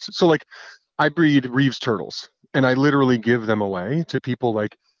purchased. So like, I breed Reeves turtles, and I literally give them away to people.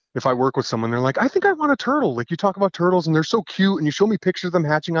 Like, if I work with someone, they're like, I think I want a turtle. Like, you talk about turtles and they're so cute, and you show me pictures of them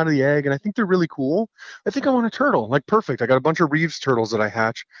hatching out of the egg, and I think they're really cool. I think I want a turtle. Like, perfect. I got a bunch of Reeves turtles that I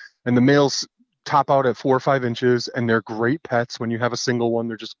hatch, and the males top out at 4 or 5 inches, and they're great pets. When you have a single one,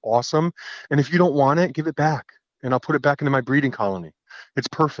 they're just awesome. And if you don't want it, give it back, and I'll put it back into my breeding colony. It's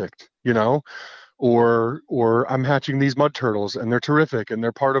perfect, Or I'm hatching these mud turtles, and they're terrific, and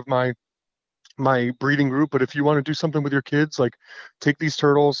they're part of my breeding group. But if you want to do something with your kids, like, take these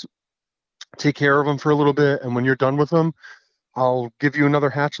turtles, take care of them for a little bit, and when you're done with them, I'll give you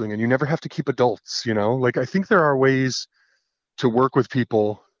another hatchling, and you never have to keep adults. Like, I think there are ways to work with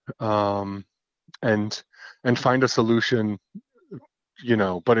people, and find a solution,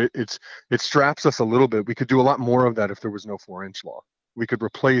 but it straps us a little bit. We could do a lot more of that if there was no 4-inch law. We could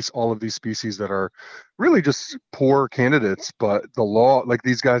replace all of these species that are really just poor candidates, but the law, like,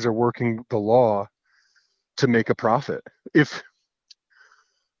 these guys are working the law to make a profit. If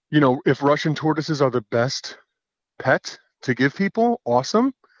Russian tortoises are the best pet to give people,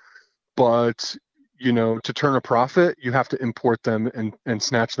 awesome. But, to turn a profit, you have to import them and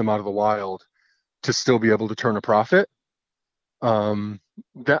snatch them out of the wild to still be able to turn a profit.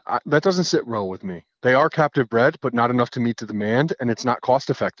 That doesn't sit well with me. They are captive bred, but not enough to meet the demand, and it's not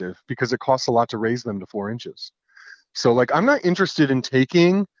cost effective because it costs a lot to raise them to 4 inches. So, like, I'm not interested in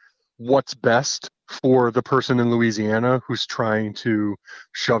taking what's best for the person in Louisiana who's trying to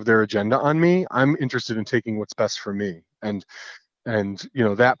shove their agenda on me. I'm interested in taking what's best for me. And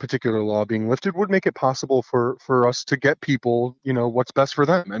that particular law being lifted would make it possible for us to get people, what's best for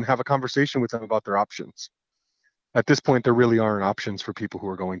them and have a conversation with them about their options. At this point, there really aren't options for people who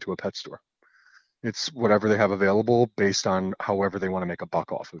are going to a pet store. It's whatever they have available based on however they want to make a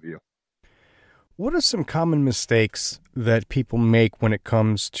buck off of you. What are some common mistakes that people make when it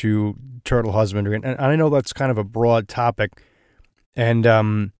comes to turtle husbandry? And I know that's kind of a broad topic. And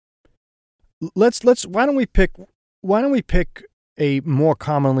why don't we pick a more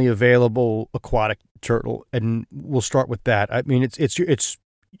commonly available aquatic turtle, and we'll start with that. I mean, it's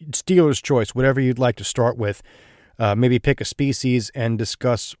dealer's choice, whatever you'd like to start with. Maybe pick a species and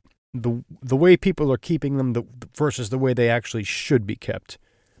discuss the way people are keeping them versus the way they actually should be kept.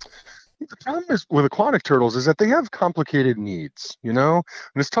 The problem is with aquatic turtles is that they have complicated needs, and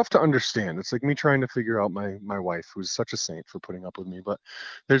it's tough to understand. It's like me trying to figure out my wife, who's such a saint for putting up with me, but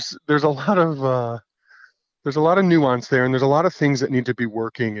there's a lot of nuance there, and there's a lot of things that need to be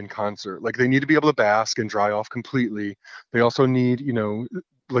working in concert. Like they need to be able to bask and dry off completely. They also need,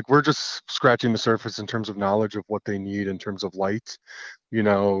 like we're just scratching the surface in terms of knowledge of what they need in terms of light,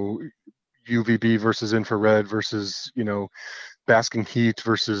 UVB versus infrared versus, basking heat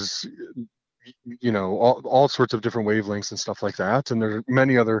versus, all sorts of different wavelengths and stuff like that. And there are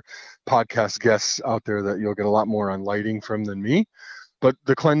many other podcast guests out there that you'll get a lot more on lighting from than me. But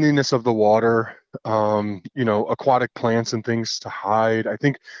the cleanliness of the water, aquatic plants and things to hide. I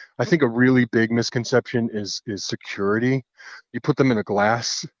think a really big misconception is security. You put them in a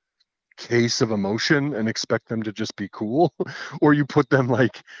glass case of emotion and expect them to just be cool, or you put them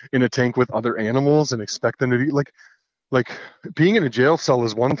like in a tank with other animals and expect them to be like being in a jail cell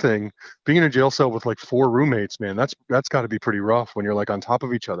is one thing. Being in a jail cell with like 4 roommates, man, that's got to be pretty rough when you're like on top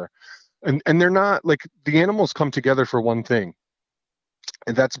of each other. And they're not like, the animals come together for one thing,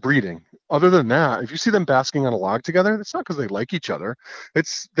 and that's breeding. Other than that, if you see them basking on a log together, it's not because they like each other.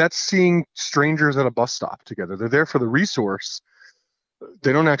 That's seeing strangers at a bus stop together. They're there for the resource.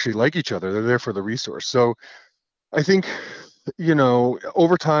 They don't actually like each other. They're there for the resource. So I think,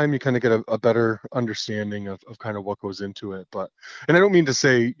 over time you kind of get a better understanding of kind of what goes into it. And I don't mean to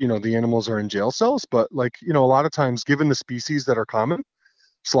say, the animals are in jail cells, but like, a lot of times given the species that are common,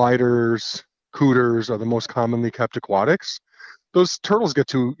 sliders, cooters are the most commonly kept aquatics. Those turtles get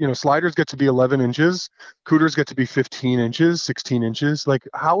to, sliders get to be 11 inches, cooters get to be 15 inches, 16 inches. Like,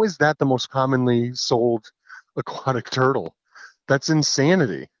 how is that the most commonly sold aquatic turtle? That's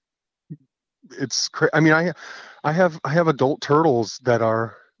insanity. It's I mean, I have adult turtles that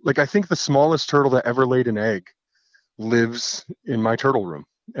are like, I think the smallest turtle that ever laid an egg lives in my turtle room,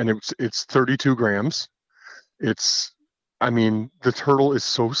 and it's 32 grams. The turtle is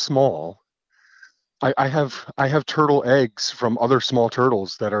so small. I have turtle eggs from other small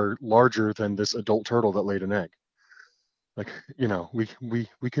turtles that are larger than this adult turtle that laid an egg. Like,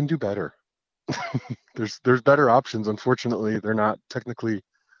 we can do better. There's better options. Unfortunately, they're not technically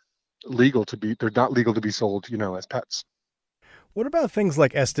they're not legal to be sold, as pets. What about things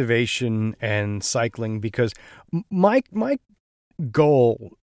like estivation and cycling? Because my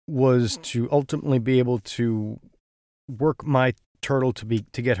goal was to ultimately be able to work my turtle to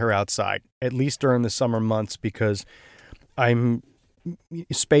get her outside, at least during the summer months, because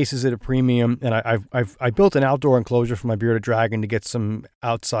space is at a premium, and I built an outdoor enclosure for my bearded dragon to get some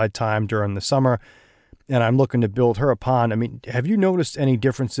outside time during the summer, and I'm looking to build her a pond. I mean, have you noticed any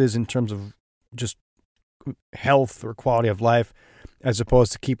differences in terms of just health or quality of life as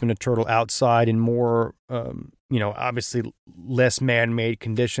opposed to keeping a turtle outside in more, obviously less man-made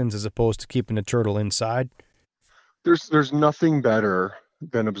conditions as opposed to keeping a turtle inside? There's nothing better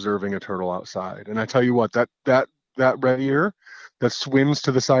than observing a turtle outside. And I tell you what, that red ear that swims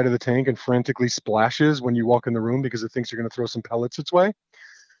to the side of the tank and frantically splashes when you walk in the room because it thinks you're going to throw some pellets its way,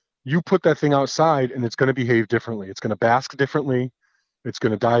 you put that thing outside and it's going to behave differently. It's going to bask differently. It's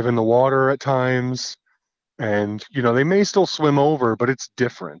going to dive in the water at times. And, they may still swim over, but it's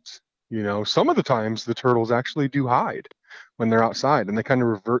different. Some of the times the turtles actually do hide when they're outside, and they kind of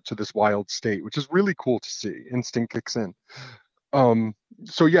revert to this wild state, which is really cool to see. Instinct kicks in.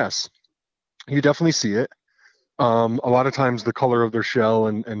 So yes, you definitely see it. A lot of times the color of their shell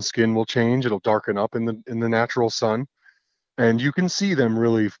and skin will change. It'll darken up in the natural sun, and you can see them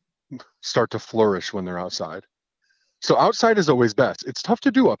really start to flourish when they're outside. So outside is always best. It's tough to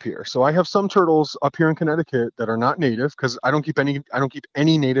do up here. So I have some turtles up here in Connecticut that are not native, because I don't keep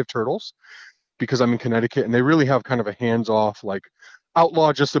any native turtles, because I'm in Connecticut, and they really have kind of a hands-off, like,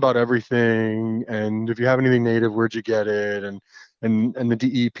 outlaw just about everything. And if you have anything native, where'd you get it? And and the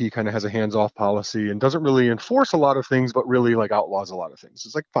DEP kind of has a hands-off policy and doesn't really enforce a lot of things, but really like outlaws a lot of things.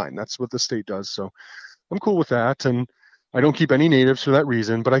 It's like, fine, that's what the state does. So I'm cool with that. And I don't keep any natives for that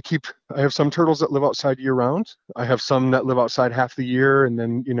reason, but I have some turtles that live outside year round. I have some that live outside half the year, and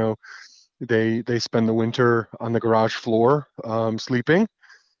then, they spend the winter on the garage floor, sleeping.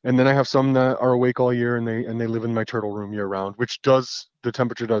 And then I have some that are awake all year, and they live in my turtle room year round, the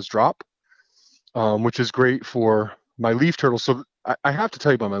temperature does drop, which is great for my leaf turtles. So I have to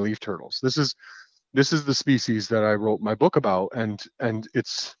tell you about my leaf turtles. This is the species that I wrote my book about, and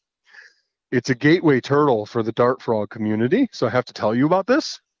it's a gateway turtle for the dart frog community. So I have to tell you about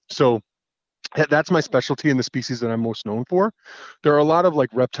this. So that's my specialty in the species that I'm most known for. There are a lot of like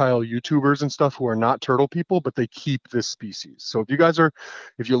reptile YouTubers and stuff who are not turtle people, but they keep this species. So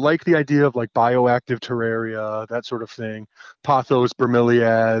if you like the idea of like bioactive terraria, that sort of thing, pothos,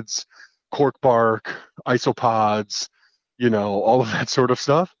 bromeliads, cork bark, isopods, all of that sort of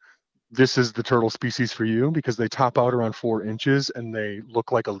stuff, this is the turtle species for you, because they top out around 4 inches and they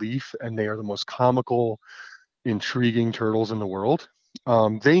look like a leaf, and they are the most comical, intriguing turtles in the world.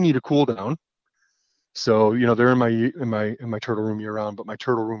 They need a cool down. So, they're in my turtle room year round, but my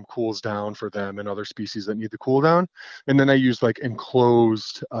turtle room cools down for them and other species that need the cool down. And then I use like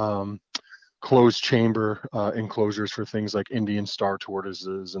enclosed chamber enclosures for things like Indian star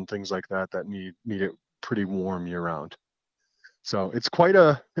tortoises and things like that need it pretty warm year round. So it's quite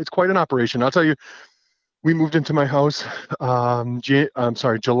an operation. I'll tell you, we moved into my house,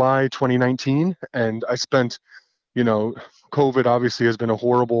 July 2019, and I spent, COVID obviously has been a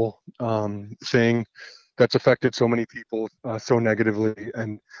horrible thing that's affected so many people so negatively.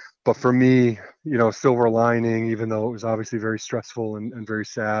 But for me, silver lining, even though it was obviously very stressful and very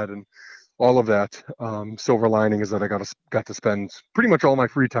sad and all of that, silver lining is that I got to spend pretty much all my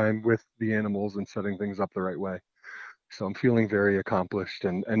free time with the animals and setting things up the right way. So I'm feeling very accomplished,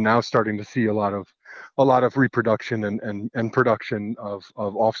 and now starting to see a lot of reproduction and production of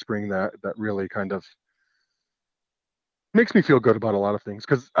offspring that really kind of makes me feel good about a lot of things.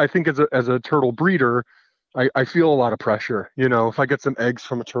 Because I think as a turtle breeder, I feel a lot of pressure. If I get some eggs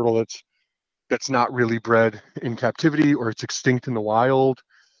from a turtle that's not really bred in captivity, or it's extinct in the wild,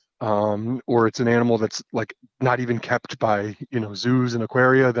 or it's an animal that's like not even kept by zoos and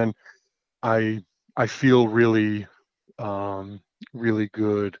aquaria, then I feel really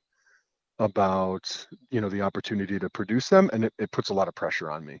good about the opportunity to produce them, and it puts a lot of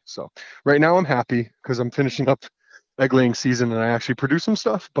pressure on me. So right now I'm happy because I'm finishing up egg laying season and I actually produce some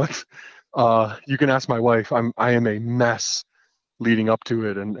stuff, but you can ask my wife. I am a mess leading up to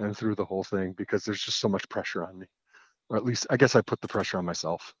it and through the whole thing, because there's just so much pressure on me, or at least I guess I put the pressure on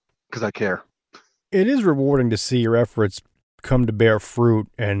myself because I care. It is rewarding to see your efforts come to bear fruit.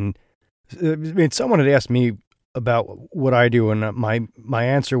 And someone had asked me about what I do, and my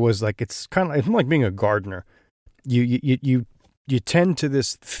answer was like, it's like being a gardener. You tend to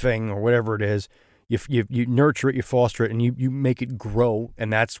this thing or whatever it is. You nurture it, you foster it, and you make it grow,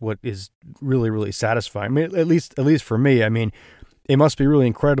 and that's what is really, really satisfying. I mean, at least for me. I mean, it must be really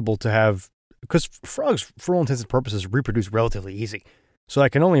incredible to have, because frogs, for all intents and purposes, reproduce relatively easy. So I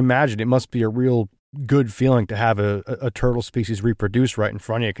can only imagine it must be a real good feeling to have a turtle species reproduce right in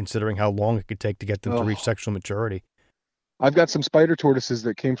front of you, considering how long it could take to get them to reach sexual maturity. I've got some spider tortoises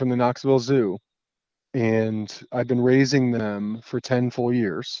that came from the Knoxville Zoo, and I've been raising them for 10 full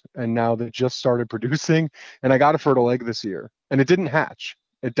years, and now they just started producing, and I got a fertile egg this year, and it didn't hatch.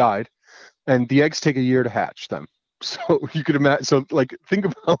 It died, and the eggs take a year to hatch them. So you could imagine, so like, think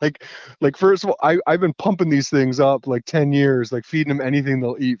about like first of all, I've been pumping these things up like 10 years, like feeding them anything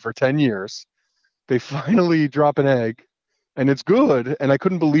they'll eat for 10 years. They finally drop an egg, and it's good, and I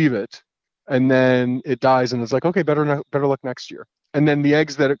couldn't believe it. And then it dies, and it's like, okay, better luck next year. And then the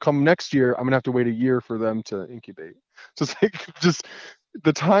eggs that come next year, I'm gonna have to wait a year for them to incubate. So it's like, just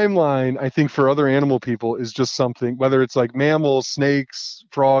the timeline, I think, for other animal people is just something, whether it's like mammals, snakes,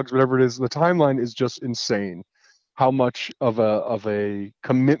 frogs, whatever it is, the timeline is just insane. How much of a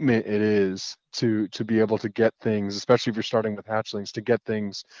commitment it is to be able to get things, especially if you're starting with hatchlings, to get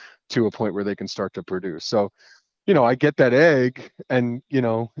things to a point where they can start to produce. So, I get that egg, and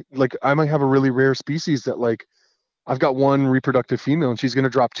like, I might have a really rare species that, like, I've got one reproductive female, and she's going to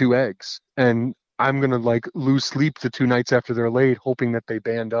drop 2 eggs, and I'm going to like lose sleep the 2 nights after they're laid, hoping that they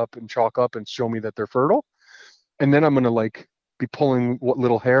band up and chalk up and show me that they're fertile. And then I'm going to like be pulling what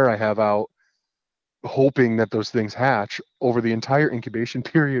little hair I have out, hoping that those things hatch over the entire incubation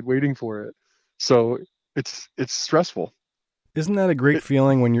period, waiting for it. So it's stressful. Isn't that a great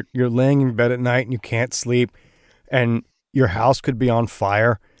feeling when you're laying in bed at night and you can't sleep, and your house could be on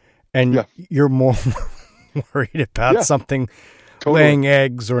fire, and you're more worried about something Totally. laying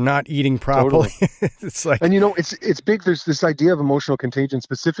eggs or not eating properly. Totally. It's like, And it's big. There's this idea of emotional contagion,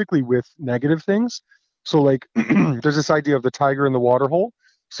 specifically with negative things. So like, there's this idea of the tiger in the water hole.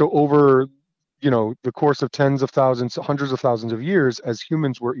 So over, the course of tens of thousands, hundreds of thousands of years, as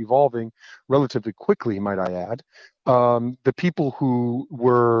humans were evolving relatively quickly, might I add, the people who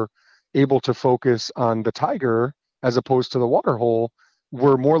were able to focus on the tiger as opposed to the water hole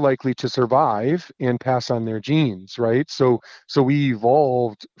were more likely to survive and pass on their genes, right? So we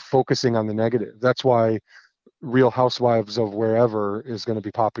evolved focusing on the negative. That's why Real Housewives of wherever is going to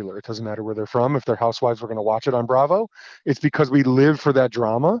be popular. It doesn't matter where they're from. If they're housewives, we're going to watch it on Bravo. It's because we live for that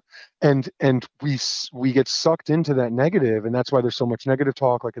drama, and we get sucked into that negative, and that's why there's so much negative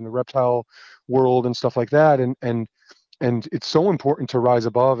talk, like in the reptile world and stuff like that. And it's so important to rise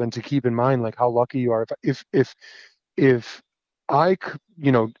above and to keep in mind like how lucky you are. If I,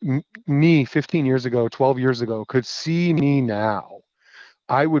 me 15 years ago, 12 years ago, could see me now,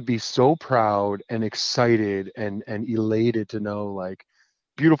 I would be so proud and excited and elated to know like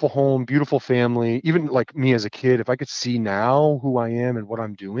beautiful home, beautiful family, even like me as a kid, if I could see now who I am and what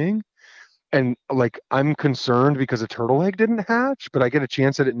I'm doing. And like I'm concerned because a turtle egg didn't hatch, but I get a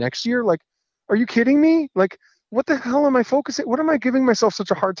chance at it next year. Like, are you kidding me? Like, what the hell am I focusing? What am I giving myself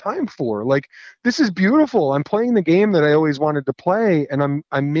such a hard time for? Like, this is beautiful. I'm playing the game that I always wanted to play, and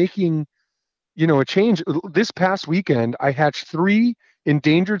I'm making a change. This past weekend, I hatched 3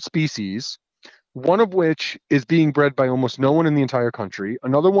 endangered species, one of which is being bred by almost no one in the entire country.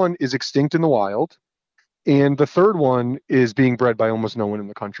 Another one is extinct in the wild. And the third one is being bred by almost no one in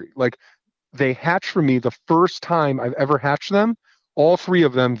the country. Like they hatched for me the first time I've ever hatched them, all 3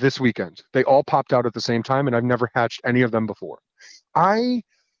 of them this weekend. They all popped out at the same time, and I've never hatched any of them before. I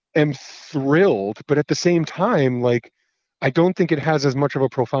am thrilled, but at the same time, like, I don't think it has as much of a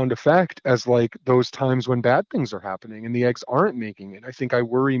profound effect as like those times when bad things are happening and the eggs aren't making it. I think I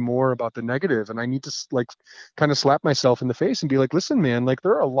worry more about the negative, and I need to like kind of slap myself in the face and be like, listen, man, like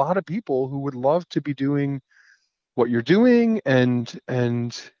there are a lot of people who would love to be doing what you're doing, and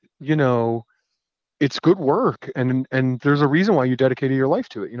you know, it's good work, and there's a reason why you dedicated your life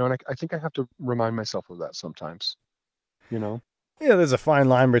to it, and I think I have to remind myself of that sometimes, you know. yeah, there's a fine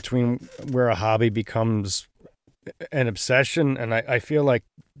line between where a hobby becomes an obsession, and I feel like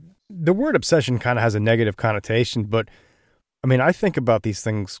the word obsession kind of has a negative connotation, but I mean, I think about these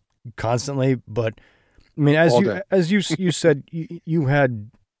things constantly, but I mean, as you said, you had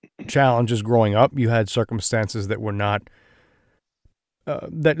challenges growing up, you had circumstances that were not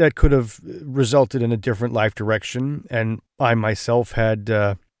that could have resulted in a different life direction, and I myself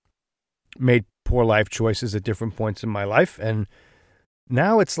had made poor life choices at different points in my life, and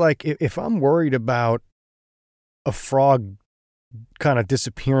now it's like if I'm worried about a frog kind of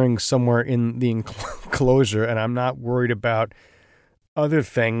disappearing somewhere in the enclosure, and I'm not worried about other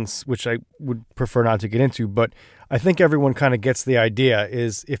things, which I would prefer not to get into, but I think everyone kind of gets the idea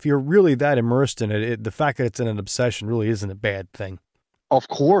is if you're really that immersed in it, the fact that it's in an obsession really isn't a bad thing. Of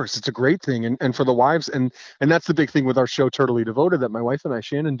course, it's a great thing, and for the wives, and that's the big thing with our show, Totally Devoted, that my wife and I,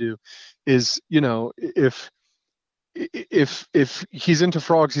 Shannon, do, is if he's into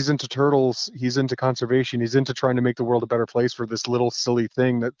frogs, he's into turtles, he's into conservation, he's into trying to make the world a better place for this little silly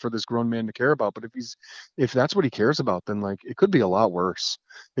thing that for this grown man to care about. But if that's what he cares about, then like it could be a lot worse.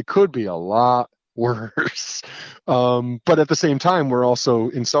 It could be a lot worse. But at the same time, we're also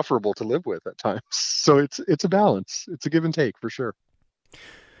insufferable to live with at times. So it's a balance. It's a give and take for sure.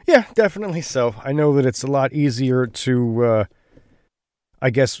 Yeah, definitely so. I know that it's a lot easier to I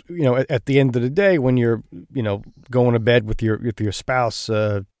guess, at the end of the day, when you're, going to bed with your spouse,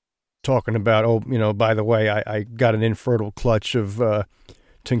 talking about, oh, by the way, I got an infertile clutch of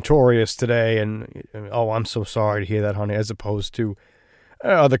tinctorius today, and oh, I'm so sorry to hear that, honey, as opposed to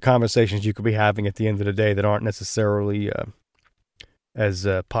other conversations you could be having at the end of the day that aren't necessarily as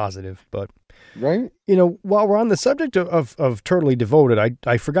positive. But, right, while we're on the subject of Totally Devoted,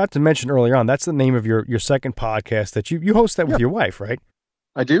 I forgot to mention earlier on, that's the name of your second podcast that you host that with your wife, right?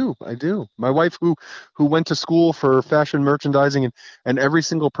 I do. My wife, who went to school for fashion merchandising, and every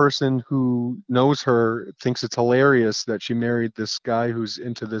single person who knows her thinks it's hilarious that she married this guy who's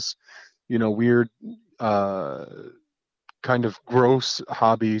into this, weird, kind of gross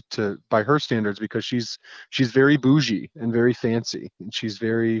hobby by her standards, because she's very bougie and very fancy, and she's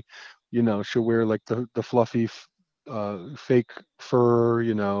very, she'll wear like the fluffy, fake fur,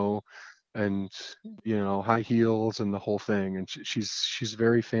 and high heels and the whole thing, and she's a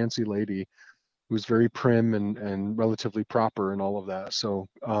very fancy lady who's very prim and relatively proper and all of that. So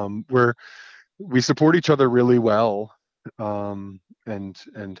we support each other really well, and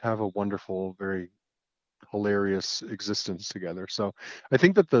have a wonderful, very hilarious existence together. So I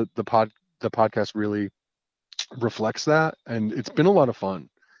think that the podcast really reflects that, and it's been a lot of fun.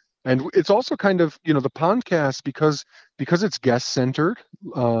 And it's also kind of, the podcast, because it's guest centered,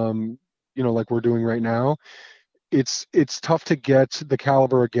 like we're doing right now. It's tough to get the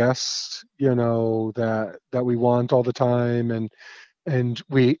caliber of guests, that we want all the time, and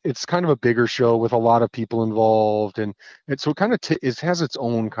it's kind of a bigger show with a lot of people involved, and so it kind of it has its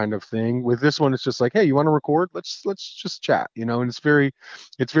own kind of thing. With this one, it's just like, hey, you want to record? Let's just chat, and it's very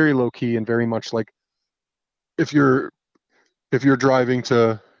low key, and very much like if you're driving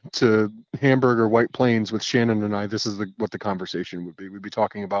to Hamburg or White Plains with Shannon and I, this is what the conversation would be. We'd be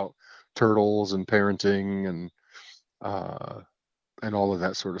talking about turtles and parenting and all of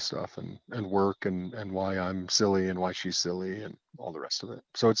that sort of stuff, and work, and why I'm silly and why she's silly and all the rest of it.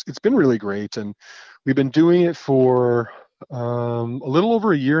 So it's been really great, and we've been doing it for a little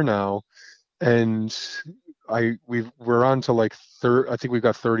over a year now, and we're on to like I think we've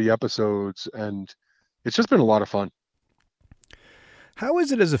got 30 episodes, and it's just been a lot of fun. How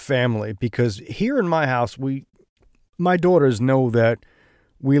is it as a family? Because here in my house, my daughters know that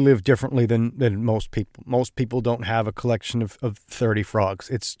we live differently than most people. Most people don't have a collection of 30 frogs.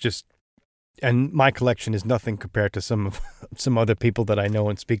 It's just, and my collection is nothing compared to some other people that I know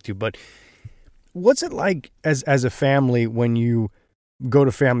and speak to. But what's it like as a family when you go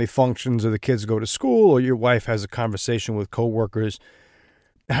to family functions, or the kids go to school, or your wife has a conversation with coworkers?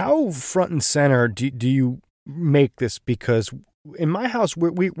 How front and center do you make this? Because in my house,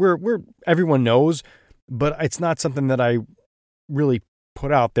 we're everyone knows, but it's not something that I really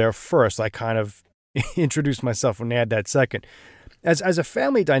put out there first. I kind of introduce myself and add that second. As a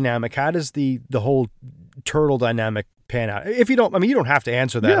family dynamic, how does the whole turtle dynamic pan out? If you don't, you don't have to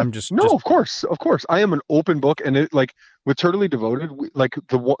answer that. Yeah, I'm just of course. I am an open book, and it, like with Turtley Devoted,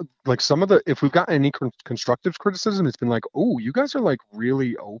 some of the, if we've got any constructive criticism, it's been like, oh, you guys are like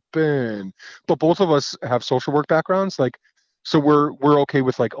really open, but both of us have social work backgrounds, so we're okay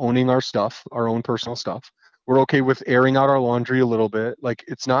with like owning our stuff, our own personal stuff. We're okay with airing out our laundry a little bit. Like,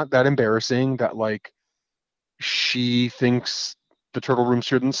 it's not that embarrassing that like she thinks the turtle room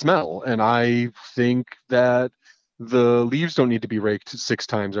shouldn't smell, and I think that the leaves don't need to be raked 6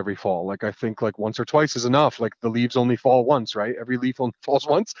 times every fall. Like, I think like once or twice is enough. Like, the leaves only fall once, right? Every leaf only falls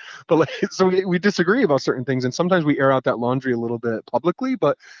once. But like, so we disagree about certain things, and sometimes we air out that laundry a little bit publicly.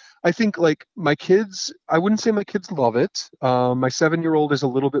 But I think like my kids, I wouldn't say my kids love it. My 7-year-old is a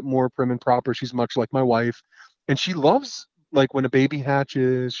little bit more prim and proper. She's much like my wife, and she loves, like, when a baby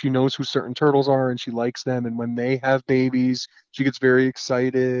hatches, she knows who certain turtles are and she likes them. And when they have babies, she gets very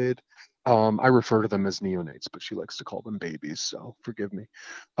excited. I refer to them as neonates, but she likes to call them babies, so forgive me.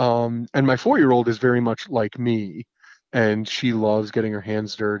 And my 4-year-old is very much like me, and she loves getting her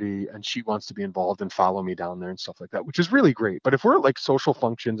hands dirty, and she wants to be involved and follow me down there and stuff like that, which is really great. But if we're at like social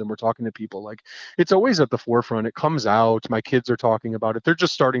functions and we're talking to people, like, it's always at the forefront. It comes out. My kids are talking about it. They're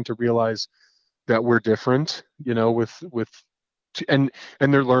just starting to realize that we're different, and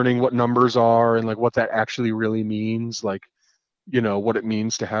they're learning what numbers are and like what that actually really means, like, what it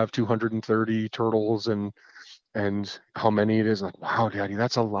means to have 230 turtles and how many it is. Like, wow, Daddy,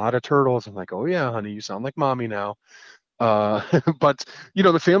 that's a lot of turtles. I'm like, oh yeah, honey, you sound like mommy now. But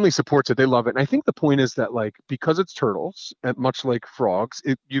the family supports it. They love it. And I think the point is that, like, because it's turtles, and much like frogs,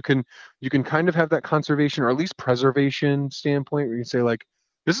 you can kind of have that conservation, or at least preservation standpoint, where you can say, like,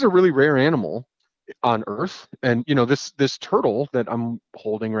 this is a really rare animal on Earth, and this turtle that I'm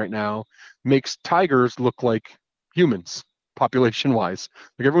holding right now makes tigers look like humans, population wise.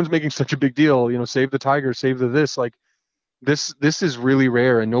 Like, everyone's making such a big deal, save the tiger, save the this. Like, this is really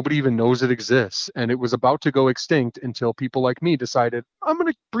rare, and nobody even knows it exists, and it was about to go extinct until people like me decided, I'm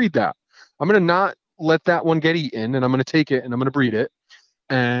going to breed that. I'm going to not let that one get eaten, and I'm going to take it and I'm going to breed it.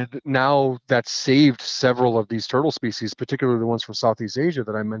 And now that's saved several of these turtle species, particularly the ones from Southeast Asia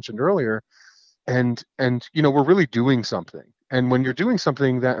that I mentioned earlier. And we're really doing something. And when you're doing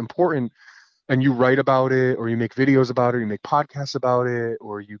something that important, and you write about it, or you make videos about it, or you make podcasts about it,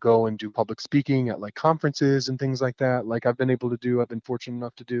 or you go and do public speaking at like conferences and things like that, like I've been fortunate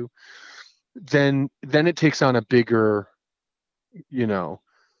enough to do, then it takes on a bigger,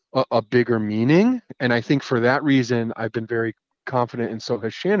 a bigger meaning. And I think for that reason, I've been very confident, and so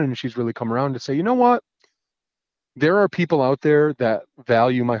has Shannon, and she's really come around to say, you know what? There are people out there that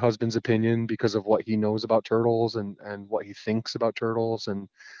value my husband's opinion because of what he knows about turtles and what he thinks about turtles and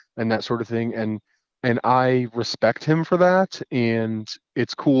that sort of thing. And I respect him for that, and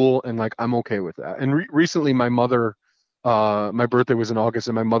it's cool, and like, I'm okay with that. And recently my mother My birthday was in August,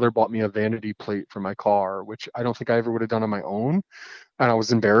 and my mother bought me a vanity plate for my car, which I don't think I ever would have done on my own. And I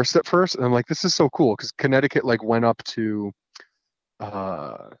was embarrassed at first. And I'm like, this is so cool because Connecticut like went up to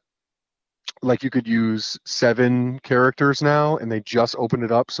uh like you could use 7 characters now, and they just opened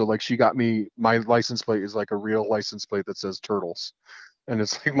it up. So like she got me, my license plate is like a real license plate that says Turtles, and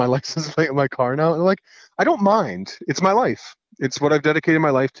it's like my license plate in my car now. And like, I don't mind. It's my life. It's what I've dedicated my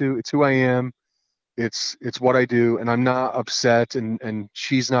life to. It's who I am. It's what I do, and I'm not upset, and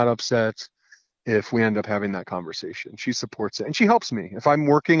she's not upset if we end up having that conversation. She supports it and she helps me. If I'm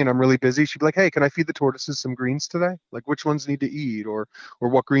working and I'm really busy, she'd be like, "Hey, can I feed the tortoises some greens today? Like which ones need to eat, or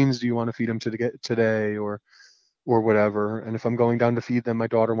what greens do you want to feed them to get today, or whatever." And if I'm going down to feed them, my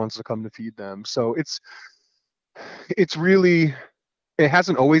daughter wants to come to feed them. So it's really, it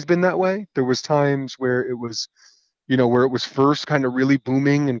hasn't always been that way. There was times where it was, where it was first kind of really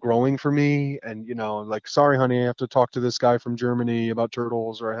booming and growing for me, and like, sorry honey, I have to talk to this guy from Germany about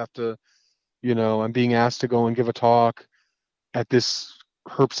turtles, or I have to, I'm being asked to go and give a talk at this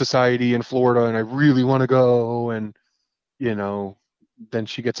herp society in Florida, and I really want to go. And, then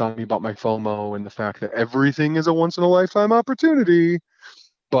she gets on me about my FOMO and the fact that everything is a once in a lifetime opportunity.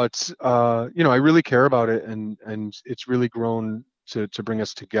 But, I really care about it, and it's really grown to bring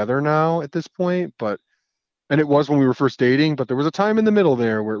us together now at this point. And it was when we were first dating, but there was a time in the middle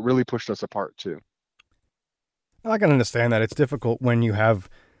there where it really pushed us apart too. I can understand that. It's difficult when you have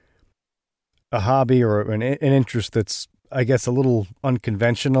a hobby or an interest that's, I guess, a little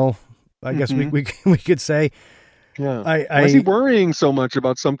unconventional, I guess we could say. Yeah. Why is he worrying so much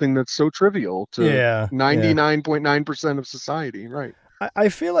about something that's so trivial to 99.9% of society? Right. I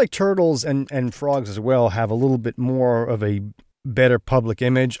feel like turtles and frogs as well have a little bit more of a better public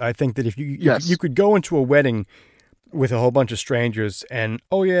image. I think that if you could go into a wedding with a whole bunch of strangers and,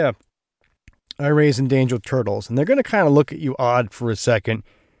 oh yeah, I raise endangered turtles, and they're going to kind of look at you odd for a second,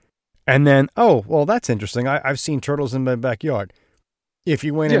 and then, oh, well, that's interesting. I've seen turtles in my backyard. If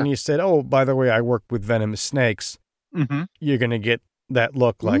you went in and you said, oh, by the way, I work with venomous snakes, you're going to get that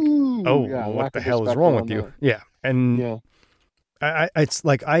look like, what the hell is wrong with you? Yeah. And it's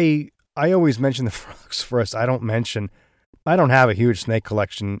like, I always mention the frogs first. I don't have a huge snake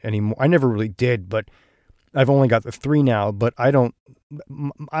collection anymore. I never really did, but I've only got the 3 now, but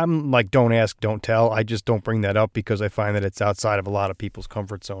I'm like, don't ask, don't tell. I just don't bring that up because I find that it's outside of a lot of people's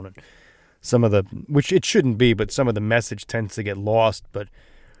comfort zone, and which it shouldn't be, but some of the message tends to get lost. But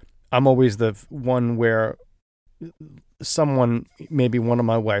I'm always the one where someone, maybe one of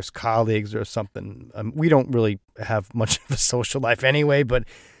my wife's colleagues or something, we don't really have much of a social life anyway, but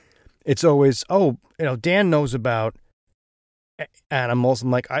it's always, Dan knows about animals. I'm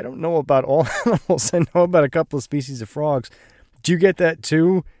like, I don't know about all animals. I know about a couple of species of frogs. Do you get that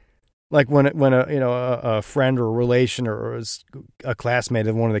too? Like when a friend or a relation or a classmate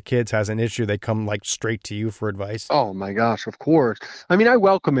of one of the kids has an issue, they come like straight to you for advice. Oh my gosh, of course. I mean, I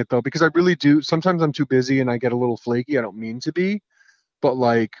welcome it though, because I really do. Sometimes I'm too busy and I get a little flaky. I don't mean to be, but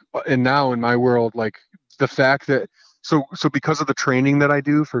like, and now in my world, like the fact that, so because of the training that I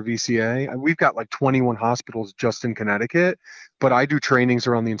do for VCA, we've got like 21 hospitals just in Connecticut, but I do trainings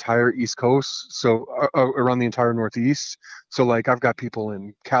around the entire East Coast, so around the entire Northeast. So like I've got people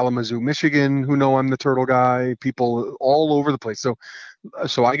in Kalamazoo, Michigan, who know I'm the turtle guy, people all over the place.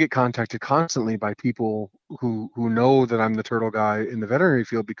 So I get contacted constantly by people who know that I'm the turtle guy in the veterinary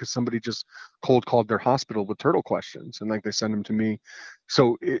field because somebody just cold called their hospital with turtle questions, and like they send them to me.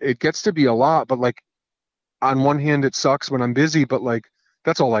 So it gets to be a lot, but like, on one hand, it sucks when I'm busy, but like,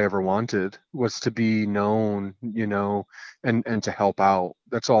 that's all I ever wanted was to be known, and to help out.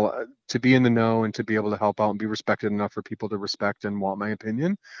 That's all, to be in the know and to be able to help out and be respected enough for people to respect and want my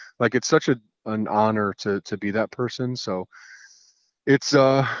opinion. Like, it's such an honor to be that person. So it's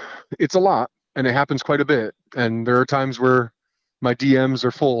a lot, and it happens quite a bit. And there are times where my DMs are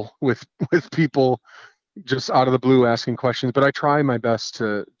full with people just out of the blue asking questions, but I try my best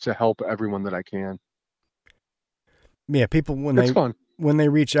to help everyone that I can. Yeah, people when they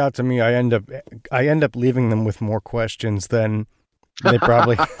reach out to me, I end up leaving them with more questions than they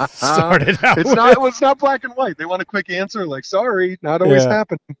probably started out It's not black and white. They want a quick answer, like, sorry, not always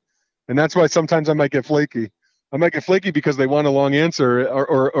happening. And that's why sometimes I might get flaky. I might get flaky because they want a long answer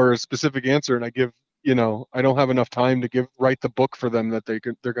or a specific answer, and I give, I don't have enough time to write the book for them that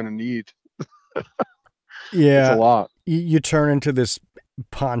they're going to need. Yeah, it's a lot. You turn into this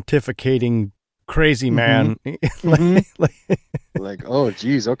pontificating crazy man. Like, oh,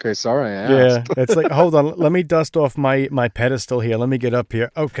 geez, okay, sorry, I Yeah, asked. it's like, hold on, let me dust off my pedestal here. Let me get up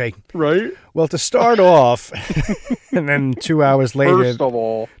here. Okay. Right? Well, to start off, and then 2 hours later, First of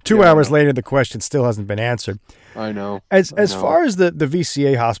all, two hours later, the question still hasn't been answered. I know. As far as the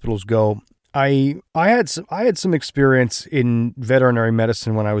VCA hospitals go, I had some experience in veterinary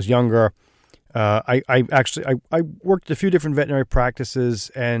medicine when I was younger. I worked at a few different veterinary practices,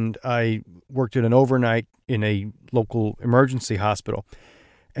 and I worked in an overnight in a local emergency hospital.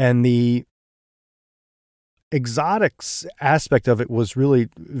 And the exotics aspect of it was really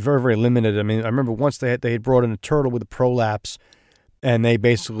very, very limited. I mean, I remember once they had brought in a turtle with a prolapse, and they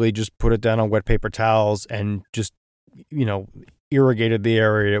basically just put it down on wet paper towels and just, irrigated the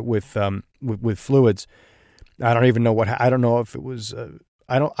area with fluids. I don't even know I don't know if it was.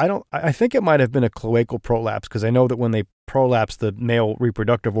 I think it might have been a cloacal prolapse, because I know that when they prolapse the male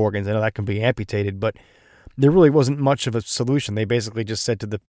reproductive organs, I know that can be amputated, but there really wasn't much of a solution. They basically just said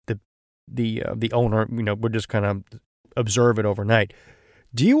to the owner, we're just kind of observe it overnight.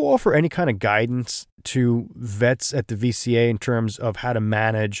 Do you offer any kind of guidance to vets at the VCA in terms of how to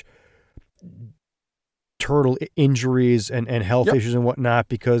manage turtle injuries and health issues and whatnot?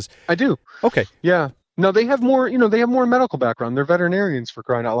 Because I do. Okay. Yeah. No, they have more, they have more medical background. They're veterinarians, for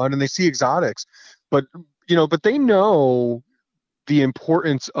crying out loud, and they see exotics, but they know the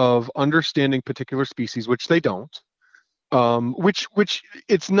importance of understanding particular species, which they don't. Which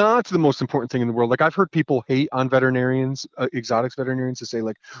it's not the most important thing in the world. Like, I've heard people hate on veterinarians, exotics veterinarians, to say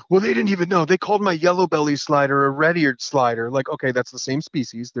like, well, they didn't even know. They called my yellow belly slider a red-eared slider. Like, okay, that's the same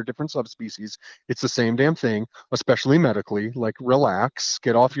species. They're different subspecies. It's the same damn thing, especially medically. Like, relax,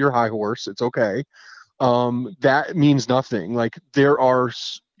 get off your high horse. It's okay. That means nothing. Like, there are,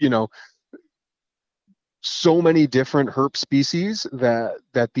 so many different herp species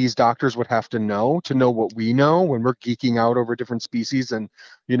that these doctors would have to know what we know when we're geeking out over different species. And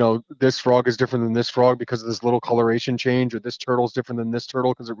this frog is different than this frog because of this little coloration change, or this turtle is different than this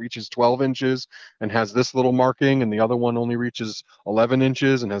turtle because it reaches 12 inches and has this little marking, and the other one only reaches 11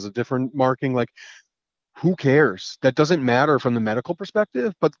 inches and has a different marking. Like, who cares? That doesn't matter from the medical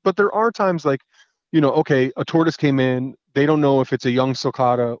perspective. But there are times, like, okay, a tortoise came in. They don't know if it's a young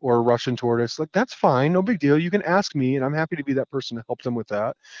sulcata or a Russian tortoise. Like, that's fine. No big deal. You can ask me, and I'm happy to be that person to help them with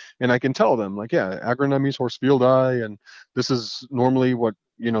that. And I can tell them, like, yeah, Agronemes horsefieldi, and this is normally what,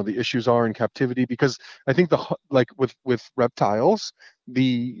 the issues are in captivity. Because I think with reptiles,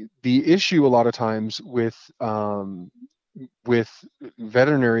 the issue a lot of times with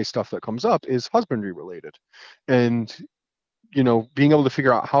veterinary stuff that comes up is husbandry related. And, being able to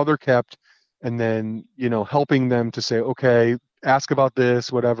figure out how they're kept, and then helping them to say, okay, ask about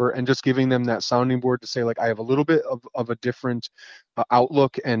this, whatever, and just giving them that sounding board to say, like, I have a little bit of a different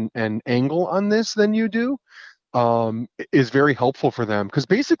outlook and angle on this than you do, is very helpful for them. Because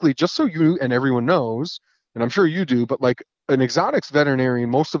basically, just so you and everyone knows, and I'm sure you do, but like, an exotics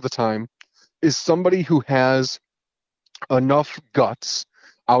veterinarian most of the time is somebody who has enough guts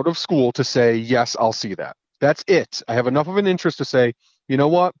out of school to say, yes, I'll see that. That's it. I have enough of an interest to say, you know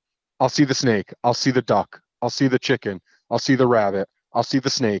what? I'll see the snake. I'll see the duck. I'll see the chicken. I'll see the rabbit. I'll see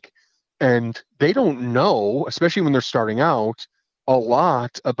the snake. And they don't know, especially when they're starting out, a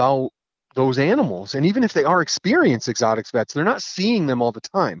lot about those animals. And even if they are experienced exotics vets, they're not seeing them all the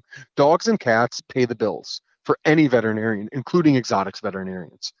time. Dogs and cats pay the bills for any veterinarian, including exotics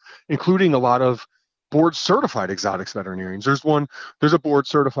veterinarians, including a lot of board certified exotics veterinarians. There's a board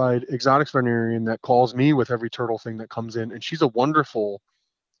certified exotics veterinarian that calls me with every turtle thing that comes in, and she's a wonderful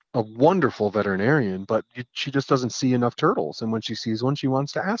veterinarian, but she just doesn't see enough turtles. And when she sees one, she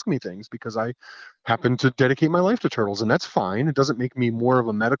wants to ask me things because I happen to dedicate my life to turtles, and that's fine. It doesn't make me more of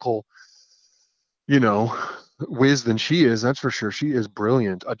a medical, whiz than she is. That's for sure. She is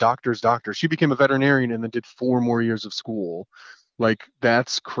brilliant, a doctor's doctor. She became a veterinarian and then did 4 more years of school. Like,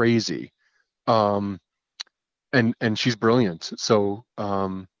 that's crazy. And she's brilliant. So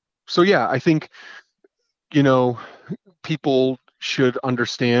yeah, I think, people should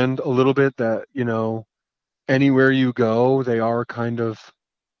understand a little bit that, anywhere you go, they are kind of,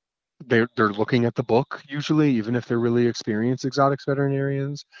 they're looking at the book usually, even if they're really experienced exotics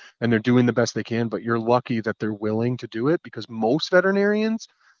veterinarians, and they're doing the best they can. But you're lucky that they're willing to do it, because most veterinarians,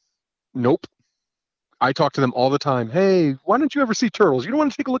 nope. I talk to them all the time. Hey, why don't you ever see turtles? You don't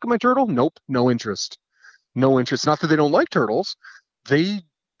want to take a look at my turtle? Nope. No interest. No interest. Not that they don't like turtles. They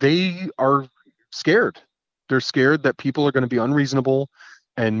are scared. They're scared that people are going to be unreasonable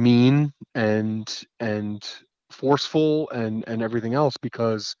and mean and forceful and everything else,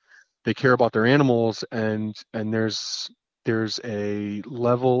 because they care about their animals. And there's a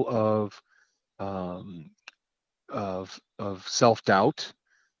level of um, of self-doubt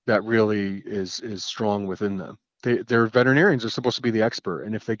that really is strong within them. They're veterinarians. They're supposed to be the expert,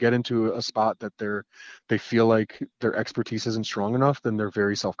 and if they get into a spot that they feel like their expertise isn't strong enough, then they're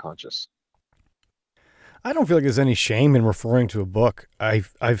very self-conscious. I don't feel like there's any shame in referring to a book.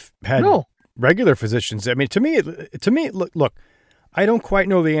 I've had No. regular physicians. I mean, to me, look, I don't quite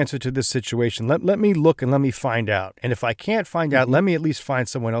know the answer to this situation. Let me look and let me find out. And if I can't find out, let me at least find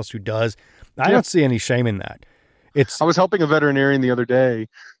someone else who does. I don't see any shame in that. I was helping a veterinarian the other day.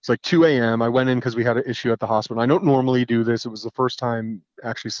 It's like 2 a.m. I went in because we had an issue at the hospital. I don't normally do this. It was the first time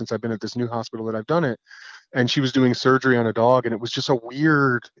actually since I've been at this new hospital that I've done it. And she was doing surgery on a dog, and it was just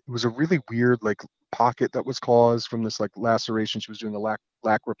it was a really weird like pocket that was caused from this like laceration. She was doing a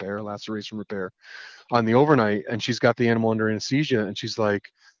laceration repair on the overnight, and she's got the animal under anesthesia, and she's like,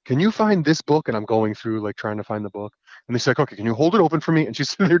 can you find this book? And I'm going through like trying to find the book, and they're like, okay, can you hold it open for me? And she's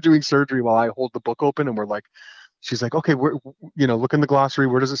sitting there doing surgery while I hold the book open, and we're like, she's like, okay, look in the glossary.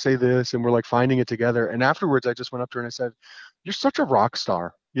 Where does it say this? And we're like finding it together. And afterwards, I just went up to her and I said, you're such a rock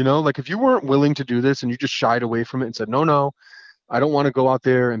star. Like if you weren't willing to do this and you just shied away from it and said, no, I don't want to go out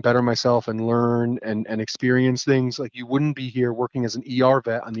there and better myself and learn and experience things, like you wouldn't be here working as an ER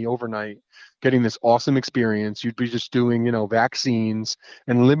vet on the overnight, getting this awesome experience. You'd be just doing, vaccines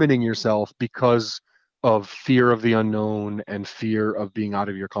and limiting yourself because of fear of the unknown and fear of being out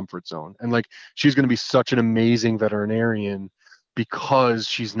of your comfort zone. And like, she's going to be such an amazing veterinarian because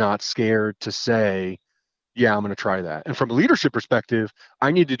she's not scared to say, yeah, I'm going to try that. And from a leadership perspective, I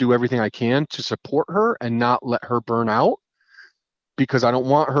need to do everything I can to support her and not let her burn out, because I don't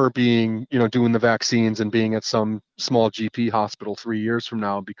want her being, doing the vaccines and being at some small GP hospital 3 years from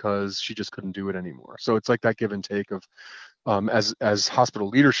now because she just couldn't do it anymore. So it's like that give and take of, as hospital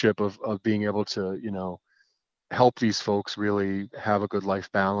leadership of being able to, help these folks really have a good life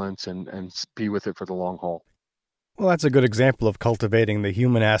balance and be with it for the long haul. Well, that's a good example of cultivating the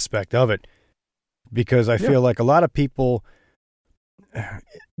human aspect of it, because I feel like a lot of people,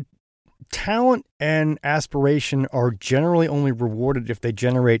 talent and aspiration are generally only rewarded if they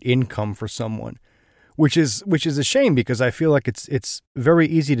generate income for someone, which is a shame, because I feel like it's very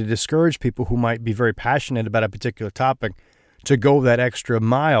easy to discourage people who might be very passionate about a particular topic to go that extra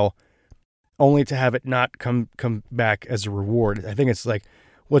mile, only to have it not come back as a reward. I think it's like,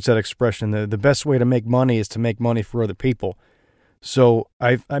 what's that expression? The best way to make money is to make money for other people. So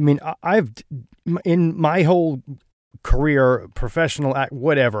I've in my whole career, professional,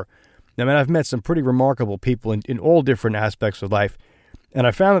 whatever, I've met some pretty remarkable people in all different aspects of life. And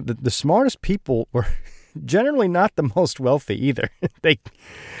I found that the smartest people were generally not the most wealthy either. They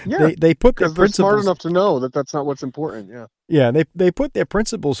put their principles. They're smart enough to know that that's not what's important. Yeah. Yeah. They put their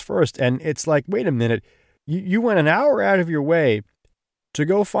principles first. And it's like, wait a minute, you went an hour out of your way to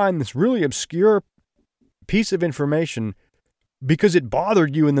go find this really obscure piece of information because it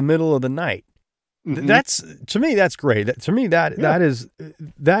bothered you in the middle of the night. Mm-hmm. To me, that's great. That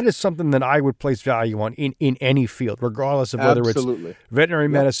is something that I would place value on in any field, regardless of whether it's veterinary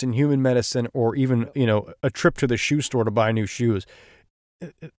medicine, human medicine, or even, a trip to the shoe store to buy new shoes.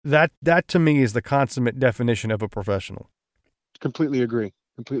 That to me is the consummate definition of a professional. Completely agree.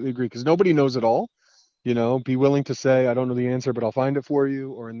 Because nobody knows it all. Be willing to say, I don't know the answer, but I'll find it for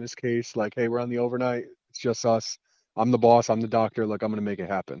you. Or in this case, like, hey, we're on the overnight. It's just us. I'm the boss. I'm the doctor. Like, I'm going to make it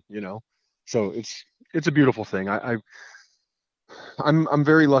happen, So it's a beautiful thing. I'm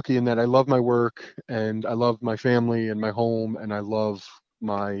very lucky in that I love my work and I love my family and my home and I love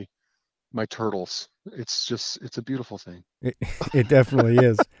my turtles. It's a beautiful thing. It definitely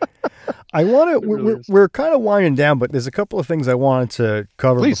is. We're kind of winding down, but there's a couple of things I wanted to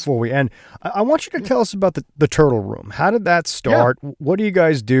cover before we end. I want you to tell us about the turtle room. How did that start? Yeah. What do you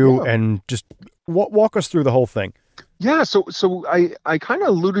guys do? Yeah. And just walk us through the whole thing. Yeah, so I kind of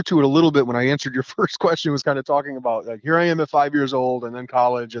alluded to it a little bit when I answered your first question, was kind of talking about like, here I am at 5 years old and then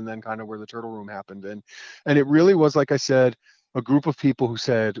college and then kind of where the turtle room happened. And it really was, like I said, a group of people who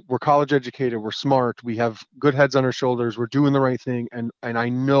said, we're college educated, we're smart, we have good heads on our shoulders, we're doing the right thing. And I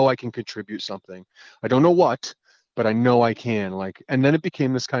know I can contribute something. I don't know what, but I know I can. And then it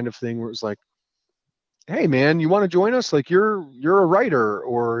became this kind of thing where it was like, hey man, you want to join us? Like you're a writer,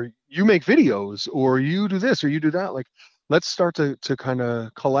 or you make videos, or you do this or you do that. Like, let's start to kind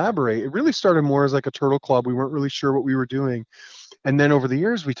of collaborate. It really started more as like a turtle club. We weren't really sure what we were doing. And then over the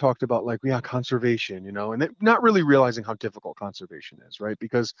years, we talked about like, conservation, and not really realizing how difficult conservation is, right?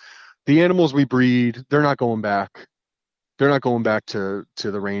 Because the animals we breed, they're not going back. They're not going back to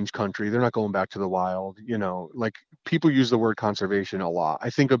the range country. They're not going back to the wild, like people use the word conservation a lot. I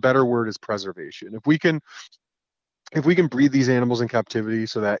think a better word is preservation. If we can if we can breed these animals in captivity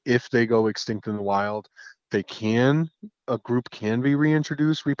so that if they go extinct in the wild, a group can be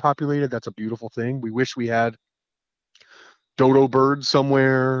reintroduced, repopulated, that's a beautiful thing. We wish we had dodo bird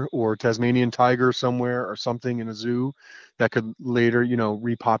somewhere or Tasmanian tiger somewhere or something in a zoo that could later,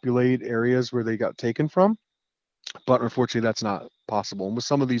 repopulate areas where they got taken from. But unfortunately, that's not possible. And with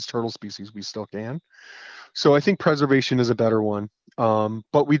some of these turtle species, we still can. So I think preservation is a better one.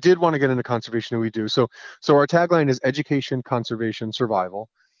 But we did want to get into conservation, and we do. So our tagline is education, conservation, survival.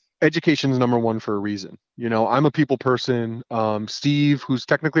 Education is number one for a reason. I'm a people person. Steve, who's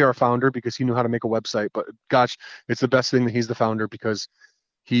technically our founder because he knew how to make a website, but gosh, it's the best thing that he's the founder because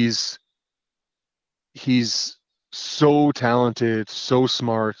he's so talented, so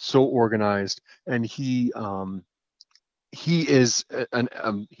smart, so organized, and he has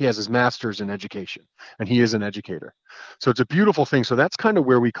his master's in education, and he is an educator. So it's a beautiful thing. So that's kind of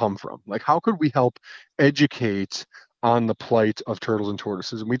where we come from. Like, how could we help educate on the plight of turtles and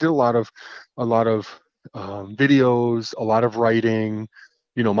tortoises? And we did a lot of videos, a lot of writing.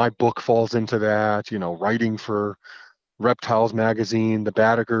 My book falls into that. Writing for Reptiles magazine, the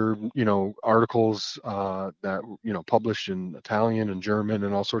Bataker, articles that published in Italian and German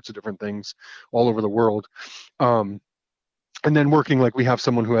and all sorts of different things all over the world. And then working, like, we have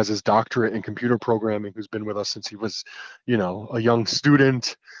someone who has his doctorate in computer programming who's been with us since he was, a young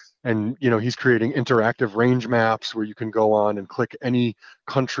student. And, he's creating interactive range maps where you can go on and click any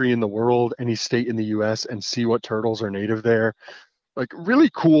country in the world, any state in the US, and see what turtles are native there. Like,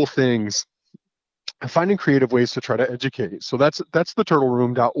 really cool things. Finding creative ways to try to educate. So that's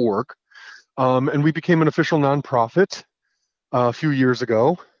theturtleroom.org. And we became an official nonprofit a few years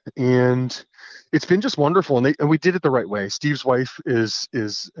ago. And it's been just wonderful, and we did it the right way. Steve's wife is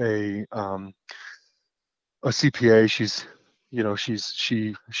a CPA.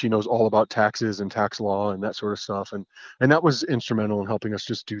 She knows all about taxes and tax law and that sort of stuff, and that was instrumental in helping us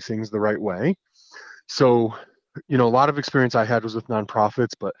just do things the right way. So, a lot of experience I had was with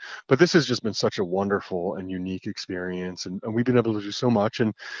nonprofits, but this has just been such a wonderful and unique experience, and we've been able to do so much,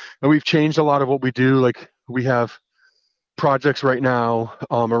 and we've changed a lot of what we do. Like, we have projects right now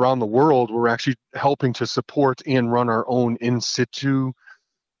around the world. We're actually helping to support and run our own in situ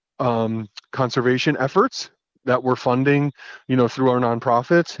conservation efforts that we're funding, through our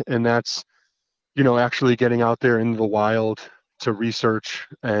nonprofit. And that's, actually getting out there in the wild to research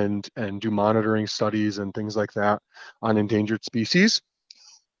and do monitoring studies and things like that on endangered species.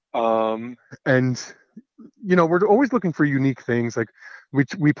 And, we're always looking for unique things. Like,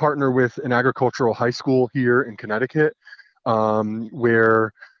 we partner with an agricultural high school here in Connecticut,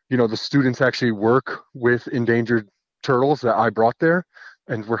 where the students actually work with endangered turtles that I brought there,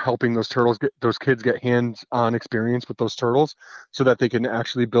 and we're helping those kids get hands-on experience with those turtles so that they can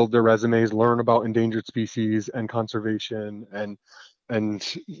actually build their resumes, learn about endangered species and conservation and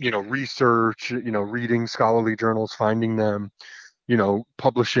research, reading scholarly journals, finding them,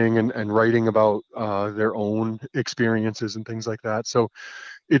 publishing and writing about their own experiences and things like that. So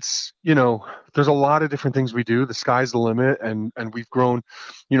it's, there's a lot of different things we do. The sky's the limit, and we've grown,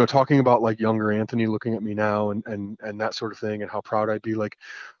 talking about, like, younger Anthony looking at me now and that sort of thing, and how proud I'd be. Like,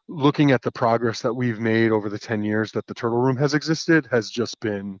 looking at the progress that we've made over the 10 years that the Turtle Room has existed has just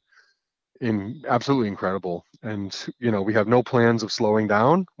been absolutely incredible. And, we have no plans of slowing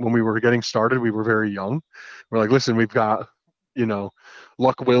down. When we were getting started, we were very young. We're like, listen, we've got,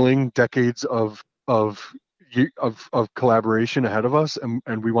 luck willing, decades of collaboration ahead of us,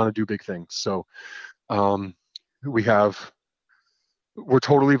 and we want to do big things. So we're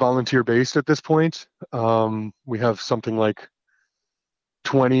totally volunteer based at this point. We have something like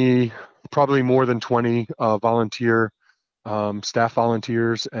 20, probably more than 20 volunteer staff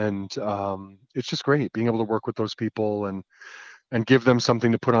volunteers, and it's just great being able to work with those people and give them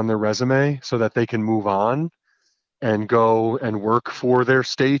something to put on their resume so that they can move on and go and work for their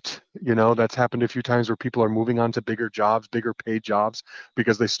state. That's happened a few times where people are moving on to bigger jobs, bigger paid jobs,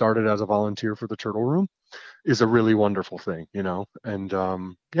 because they started as a volunteer for the Turtle Room, is a really wonderful thing, and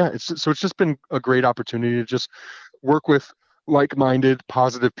it's just been a great opportunity to just work with like-minded,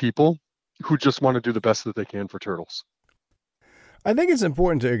 positive people who just want to do the best that they can for turtles. I think it's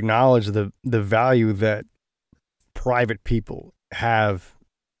important to acknowledge the value that private people have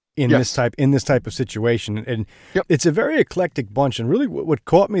in this type of situation. And It's a very eclectic bunch. And really what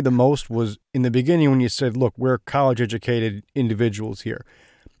caught me the most was in the beginning when you said, look, we're college educated individuals here.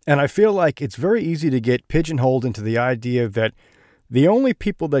 And I feel like it's very easy to get pigeonholed into the idea that the only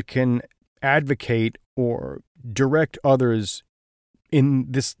people that can advocate or direct others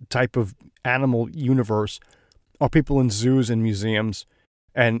in this type of animal universe are people in zoos and museums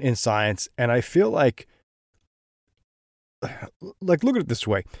and in science. And I feel like like, look at it this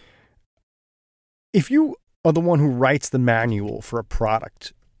way. If you are the one who writes the manual for a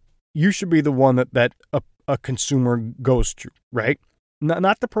product, you should be the one that a consumer goes to, right?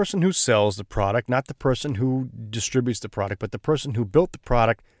 Not the person who sells the product, not the person who distributes the product, but the person who built the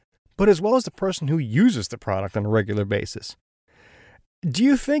product, but as well as the person who uses the product on a regular basis. Do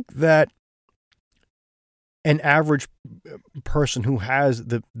you think that an average person who has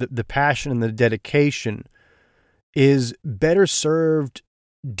the passion and the dedication is better served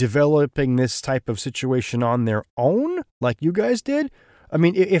developing this type of situation on their own, like you guys did? I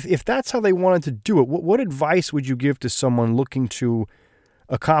mean, if that's how they wanted to do it, what advice would you give to someone looking to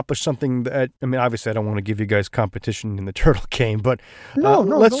accomplish something that, I mean, obviously I don't want to give you guys competition in the turtle game, but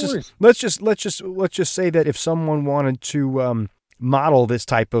let's just say that if someone wanted to model this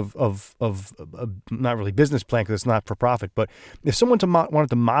type of not really business plan because it's not for profit, but if someone wanted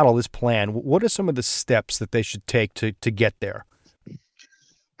to model this plan, what are some of the steps that they should take to get there?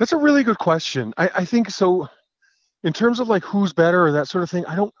 That's a really good question. I think so. In terms of like who's better or that sort of thing,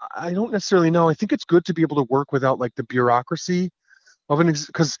 I don't necessarily know. I think it's good to be able to work without like the bureaucracy of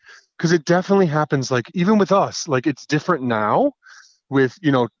because it definitely happens. Like even with us, like it's different now with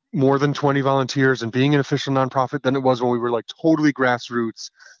more than 20 volunteers and being an official nonprofit than it was when we were like totally grassroots.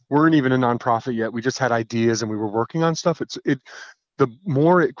 Weren't even a nonprofit yet. We just had ideas and we were working on stuff. The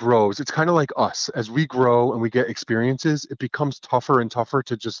more it grows, it's kind of like us. As we grow and we get experiences, it becomes tougher and tougher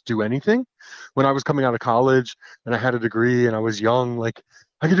to just do anything. When I was coming out of college and I had a degree and I was young, like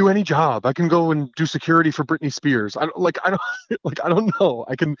I could do any job. I can go and do security for Britney Spears. I don't know.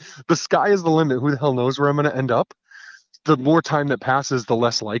 The sky is the limit. Who the hell knows where I'm going to end up? The more time that passes, the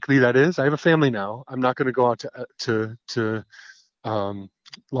less likely that is. I have a family now. I'm not going to go out to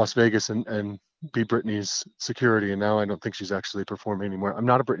Las Vegas and be Britney's security, and now I don't think she's actually performing anymore. I'm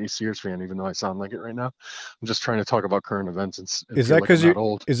not a Britney Spears fan, even though I sound like it right now. I'm just trying to talk about current events and is that because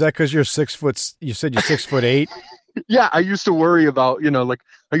old. Is that because you're 6 foot? You said you're 6'8". Yeah, I used to worry about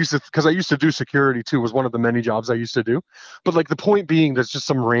because I used to do security too. Was one of the many jobs I used to do, but like the point being, there's just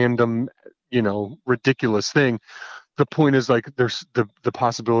some random ridiculous thing. The point is like there's the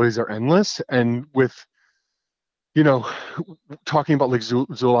possibilities are endless, and with talking about like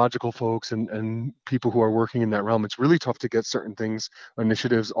zoological folks and people who are working in that realm, it's really tough to get certain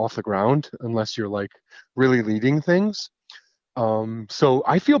initiatives off the ground unless you're like really leading things. So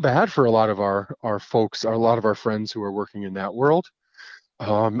I feel bad for a lot of our folks, a lot of our friends who are working in that world.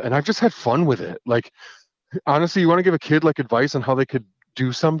 And I've just had fun with it. Like, honestly, you want to give a kid like advice on how they could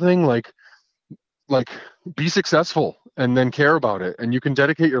do something like be successful and then care about it, and you can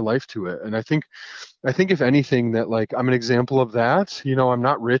dedicate your life to it. And I think if anything that like I'm an example of that. I'm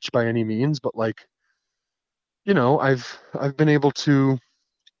not rich by any means, but like I've been able to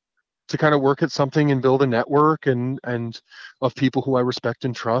kind of work at something and build a network and of people who I respect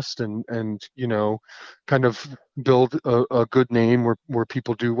and trust, and kind of build a good name where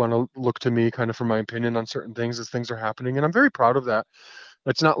people do want to look to me kind of for my opinion on certain things as things are happening, and I'm very proud of that.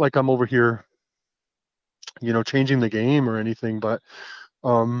 It's not like I'm over here changing the game or anything, but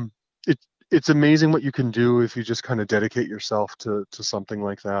it's amazing what you can do if you just kind of dedicate yourself to something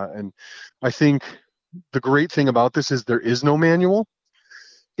like that. And I think the great thing about this is there is no manual.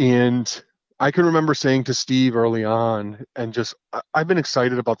 And I can remember saying to Steve early on, and I've been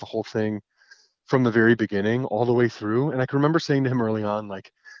excited about the whole thing from the very beginning all the way through. And I can remember saying to him early on,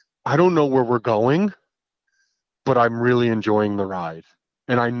 like, I don't know where we're going, but I'm really enjoying the ride.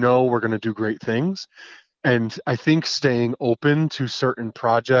 And I know we're going to do great things. And I think staying open to certain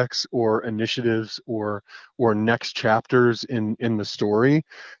projects or initiatives or next chapters in the story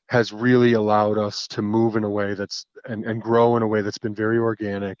has really allowed us to move in a way that's and grow in a way that's been very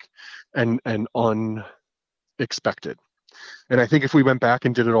organic and unexpected. And I think if we went back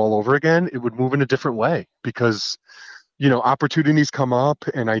and did it all over again, it would move in a different way because opportunities come up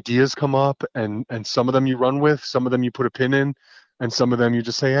and ideas come up, and some of them you run with, some of them you put a pin in, and some of them you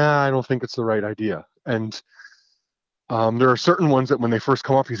just say, I don't think it's the right idea. And there are certain ones that when they first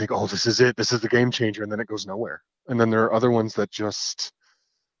come up, you think, oh, this is it. This is the game changer. And then it goes nowhere. And then there are other ones that just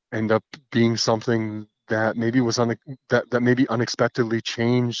end up being something that maybe that maybe unexpectedly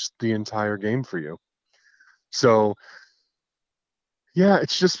changed the entire game for you. So yeah,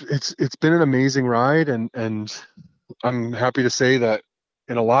 it's been an amazing ride. And I'm happy to say that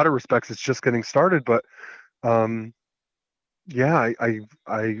in a lot of respects, it's just getting started. But yeah, I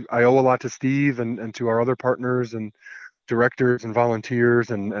owe a lot to Steve and to our other partners and directors and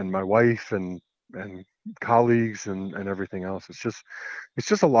volunteers and my wife and colleagues and everything else. It's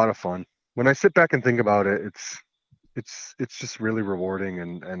just a lot of fun. When I sit back and think about it, it's just really rewarding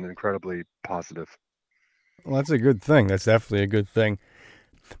and incredibly positive. Well, that's a good thing. That's definitely a good thing.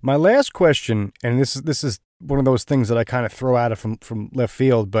 My last question, and this is one of those things that I kind of throw out of from left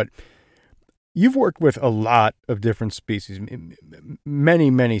field, but you've worked with a lot of different species,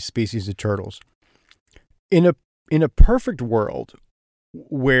 many species of turtles. In a perfect world,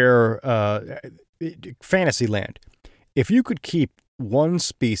 where fantasy land, if you could keep one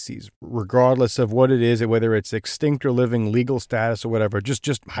species, regardless of what it is, whether it's extinct or living, legal status or whatever, just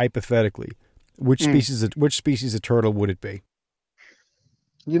hypothetically, which species of turtle would it be?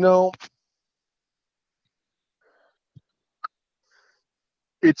 You know,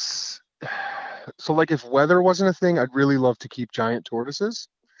 it's so like if weather wasn't a thing, I'd really love to keep giant tortoises.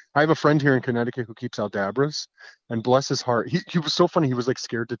 I have a friend here in Connecticut who keeps Aldabras, and bless his heart, he was so funny. He was like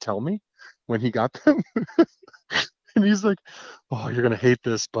scared to tell me when he got them. And he's like, "Oh, you're gonna hate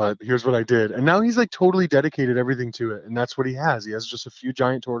this, but here's what I did." And now he's like totally dedicated everything to it, and that's what he has. He has just a few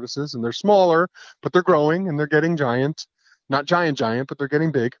giant tortoises, and they're smaller, but they're growing and they're getting giant. Not giant, but they're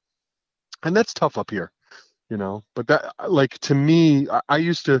getting big, and that's tough up here, you know. But that, like to me, I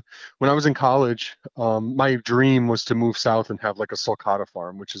used to when I was in college, my dream was to move south and have like a sulcata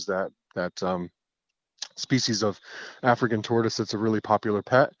farm, which is that species of African tortoise that's a really popular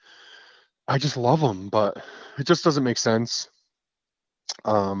pet. I just love them, but it just doesn't make sense.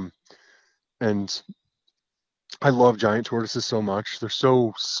 Um, and I love giant tortoises so much. They're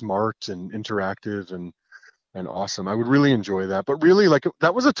so smart and interactive and awesome. I would really enjoy that. But really, like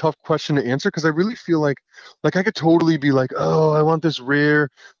that was a tough question to answer because I really feel like I could totally be like, oh, I want this rare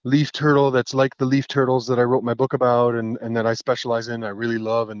leaf turtle that's like the leaf turtles that I wrote my book about and that I specialize in. I really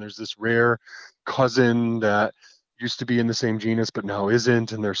love. And there's this rare cousin that used to be in the same genus but now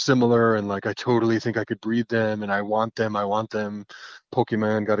isn't, and they're similar. And like I totally think I could breed them, and I want them. I want them.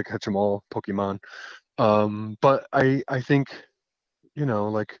 Pokemon, got to catch them all. Pokemon. But I think, you know,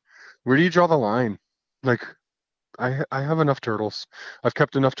 like where do you draw the line? Like I have enough turtles. I've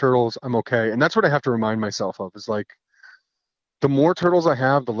kept enough turtles. I'm okay. And that's what I have to remind myself of is like the more turtles I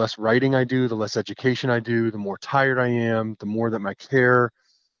have, the less writing I do, the less education I do, the more tired I am, the more that my care,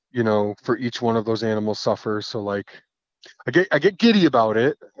 you know, for each one of those animals suffers. So like I get giddy about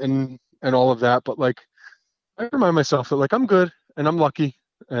it and all of that, but like I remind myself that like I'm good and I'm lucky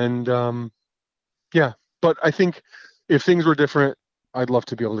and yeah. But I think if things were different, I'd love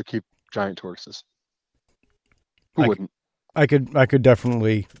to be able to keep giant tortoises. Who wouldn't? I could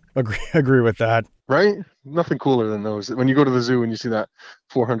definitely agree with that. Right? Nothing cooler than those. When you go to the zoo and you see that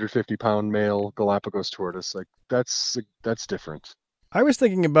 450-pound male Galapagos tortoise, like that's different. I was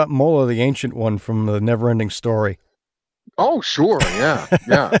thinking about Mola, the ancient one from the Never-Ending Story. Oh, sure. Yeah.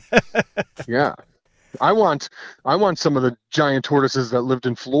 Yeah. Yeah. I want some of the giant tortoises that lived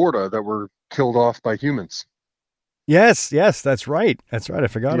in Florida that were killed off by humans. Yes, that's right. That's right. I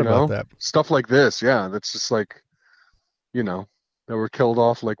forgot about that. Stuff like this. Yeah. That's just like, you know, that were killed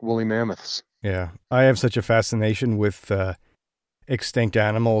off like woolly mammoths. Yeah. I have such a fascination with extinct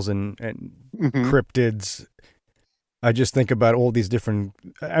animals and cryptids. I just think about all these different,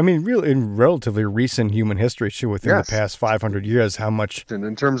 I mean, really in relatively recent human history, too, within the past 500 years, how much. And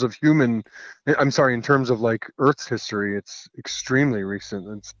in terms of in terms of like Earth's history, it's extremely recent.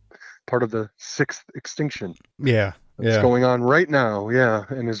 It's part of the 6th extinction. Yeah. It's going on right now. Yeah.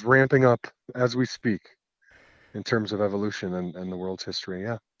 And is ramping up as we speak in terms of evolution and the world's history.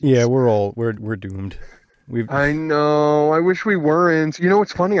 Yeah. Yeah. We're doomed. I know. I wish we weren't. You know,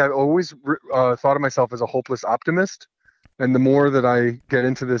 it's funny. I've always thought of myself as a hopeless optimist. And the more that I get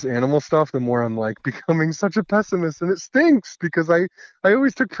into this animal stuff, the more I'm like becoming such a pessimist. And it stinks because I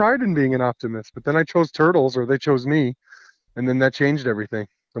always took pride in being an optimist. But then I chose turtles, or they chose me. And then that changed everything.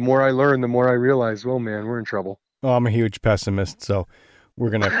 The more I learn, the more I realize, well, man, we're in trouble. Oh, I'm a huge pessimist. So we're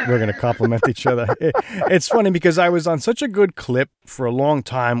gonna complement each other. It's funny because I was on such a good clip for a long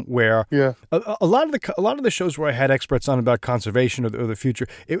time where a lot of the shows where I had experts on about conservation or the future,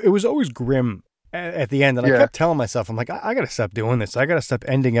 it was always grim at the end, and I kept telling myself, I'm like, I gotta stop doing this. I gotta stop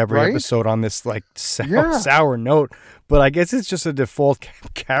ending every episode on this like sour note. But I guess it's just a default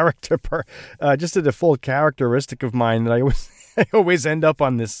just a default characteristic of mine that I always end up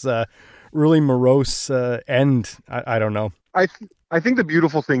on this really morose end. I don't know. I think the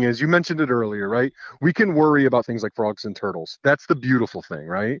beautiful thing is, you mentioned it earlier, right? We can worry about things like frogs and turtles. That's the beautiful thing,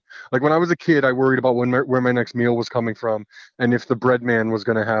 right? Like when I was a kid, I worried about where my next meal was coming from, and if the bread man was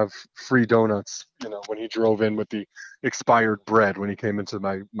going to have free donuts, you know, when he drove in with the expired bread when he came into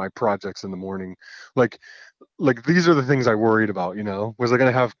my projects in the morning. Like these are the things I worried about, you know? Was I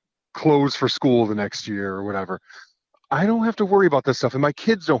going to have clothes for school the next year or whatever? I don't have to worry about this stuff, and my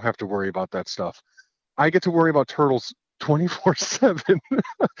kids don't have to worry about that stuff. I get to worry about turtles 24/7.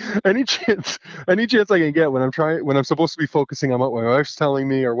 any chance I can get when I'm supposed to be focusing on what my wife's telling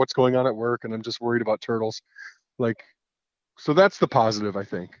me or what's going on at work, and I'm just worried about turtles. Like, so that's the positive, I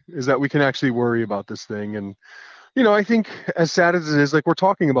think, is that we can actually worry about this thing. And I think, as sad as it is, like, we're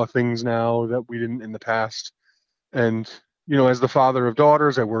talking about things now that we didn't in the past. And as the father of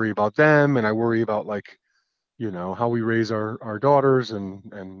daughters, I worry about them, and I worry about, like, how we raise our daughters,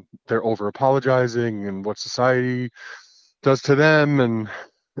 and they're over apologizing, and what society does to them, and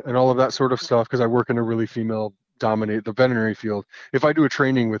all of that sort of stuff, because I work in a really female dominate the veterinary field. If I do a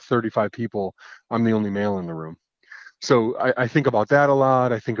training with 35 people, I'm the only male in the room. So I think about that a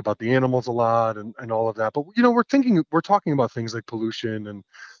lot. I think about the animals a lot, and all of that. But we're talking about things like pollution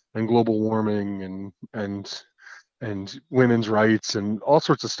and global warming and women's rights and all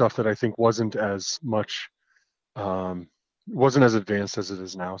sorts of stuff that I think wasn't as advanced as it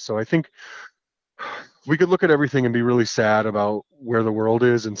is now. So I think we could look at everything and be really sad about where the world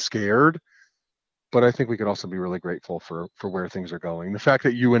is and scared, but I think we could also be really grateful for where things are going. The fact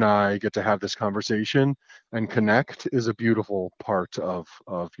that you and I get to have this conversation and connect is a beautiful part of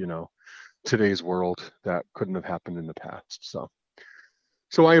today's world that couldn't have happened in the past.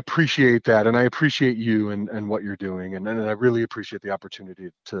 So I appreciate that, and I appreciate you and what you're doing, and I really appreciate the opportunity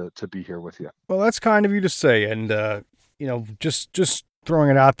to be here with you. Well, that's kind of you to say, and just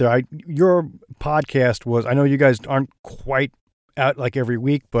throwing it out there. Your podcast was, I know you guys aren't quite out like every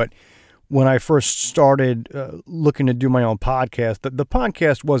week, but when I first started looking to do my own podcast, the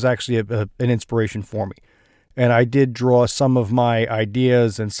podcast was actually an inspiration for me. And I did draw some of my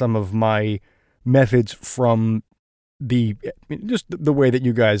ideas and some of my methods from just the way that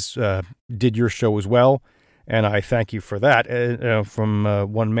you guys did your show as well. And I thank you for that. From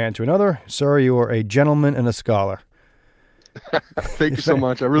one man to another, sir, you are a gentleman and a scholar. Thank you so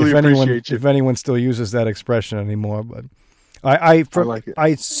much. I really appreciate you. If anyone still uses that expression anymore, but I like it.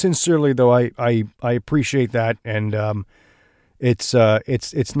 I sincerely, though, I appreciate that, and it's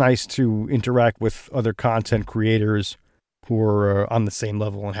nice to interact with other content creators who are on the same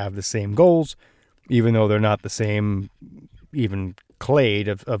level and have the same goals, even though they're not the same, even clade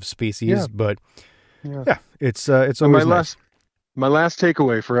of species. Yeah. But it's always nice. My last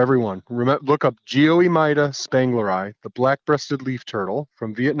takeaway for everyone: look up Geoemyda spangleri, the black-breasted leaf turtle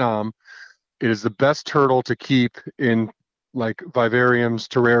from Vietnam. It is the best turtle to keep in, like, vivariums,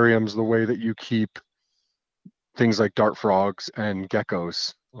 terrariums, the way that you keep things like dart frogs and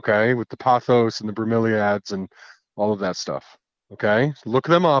geckos, okay, with the pothos and the bromeliads and all of that stuff, okay? Look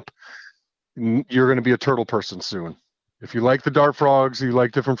them up. You're going to be a turtle person soon. If you like the dart frogs, you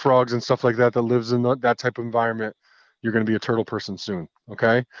like different frogs and stuff like that lives in that type of environment, you're going to be a turtle person soon,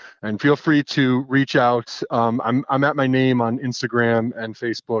 okay? And feel free to reach out. I'm at my name on Instagram and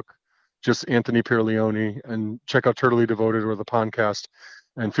Facebook, just Anthony Pierleone, and check out Turtlely Devoted or the podcast.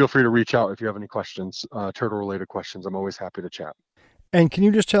 And feel free to reach out if you have any questions, turtle-related questions. I'm always happy to chat. And can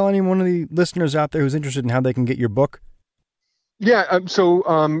you just tell any one of the listeners out there who's interested in how they can get your book? Yeah, so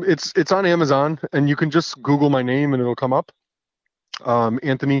it's on Amazon, and you can just Google my name and it'll come up,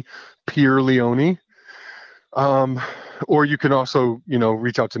 Anthony Pierleone. Or you can also,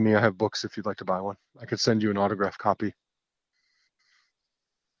 reach out to me. I have books if you'd like to buy one. I could send you an autographed copy.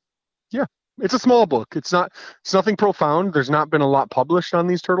 Yeah, it's a small book. It's nothing profound. There's not been a lot published on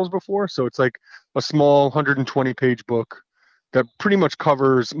these turtles before, so it's like a small 120-page book that pretty much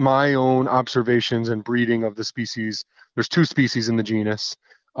covers my own observations and breeding of the species. There's 2 species in the genus,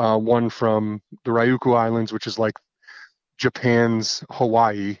 one from the Ryukyu Islands, which is like Japan's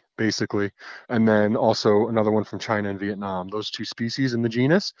Hawaii, basically, and then also another one from China and Vietnam. Those 2 species in the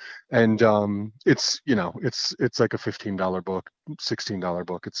genus, and it's like a $15 book, $16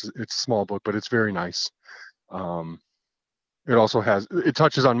 book. It's a small book, but it's very nice. It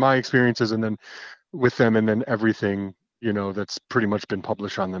touches on my experiences and then with them, and then everything that's pretty much been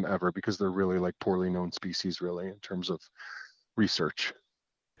published on them ever, because they're really like poorly known species, really, in terms of research.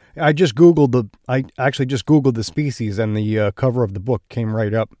 I actually just Googled the species, and the cover of the book came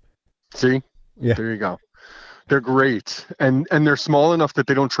right up. See? Yeah. There you go. They're great. And they're small enough that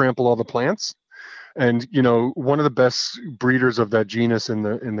they don't trample all the plants. And, one of the best breeders of that genus in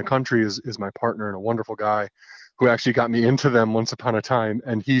the country is my partner, and a wonderful guy who actually got me into them once upon a time.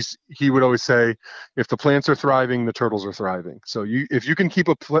 And he would always say, if the plants are thriving, the turtles are thriving. So if you can keep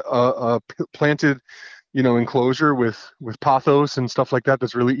a planted, enclosure with pothos and stuff like that,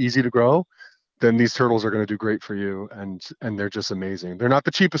 that's really easy to grow, then these turtles are going to do great for you. And they're just amazing. They're not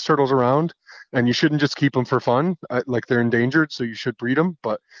the cheapest turtles around, and you shouldn't just keep them for fun. Like, they're endangered, so you should breed them.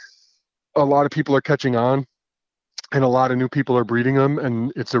 But a lot of people are catching on. and a lot of new people are breeding them,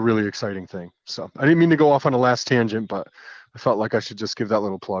 and it's a really exciting thing. So I didn't mean to go off on a last tangent, but I felt like I should just give that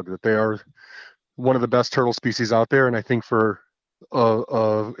little plug that they are one of the best turtle species out there. And I think for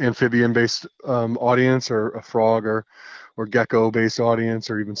a amphibian-based audience, or a frog or gecko-based audience,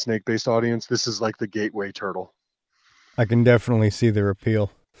 or even snake-based audience, this is like the gateway turtle. I can definitely see their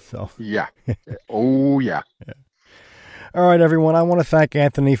appeal. So yeah. Oh yeah. All right, everyone. I want to thank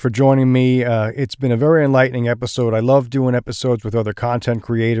Anthony for joining me. It's been a very enlightening episode. I love doing episodes with other content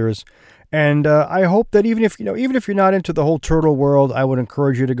creators, and I hope that even if you're not into the whole turtle world, I would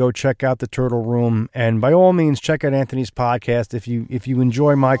encourage you to go check out the Turtle Room, and by all means, check out Anthony's podcast. If you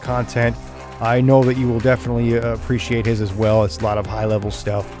enjoy my content, I know that you will definitely appreciate his as well. It's a lot of high level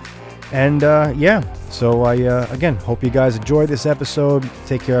stuff, and so I again hope you guys enjoyed this episode.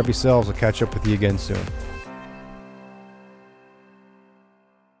 Take care of yourselves. I'll catch up with you again soon.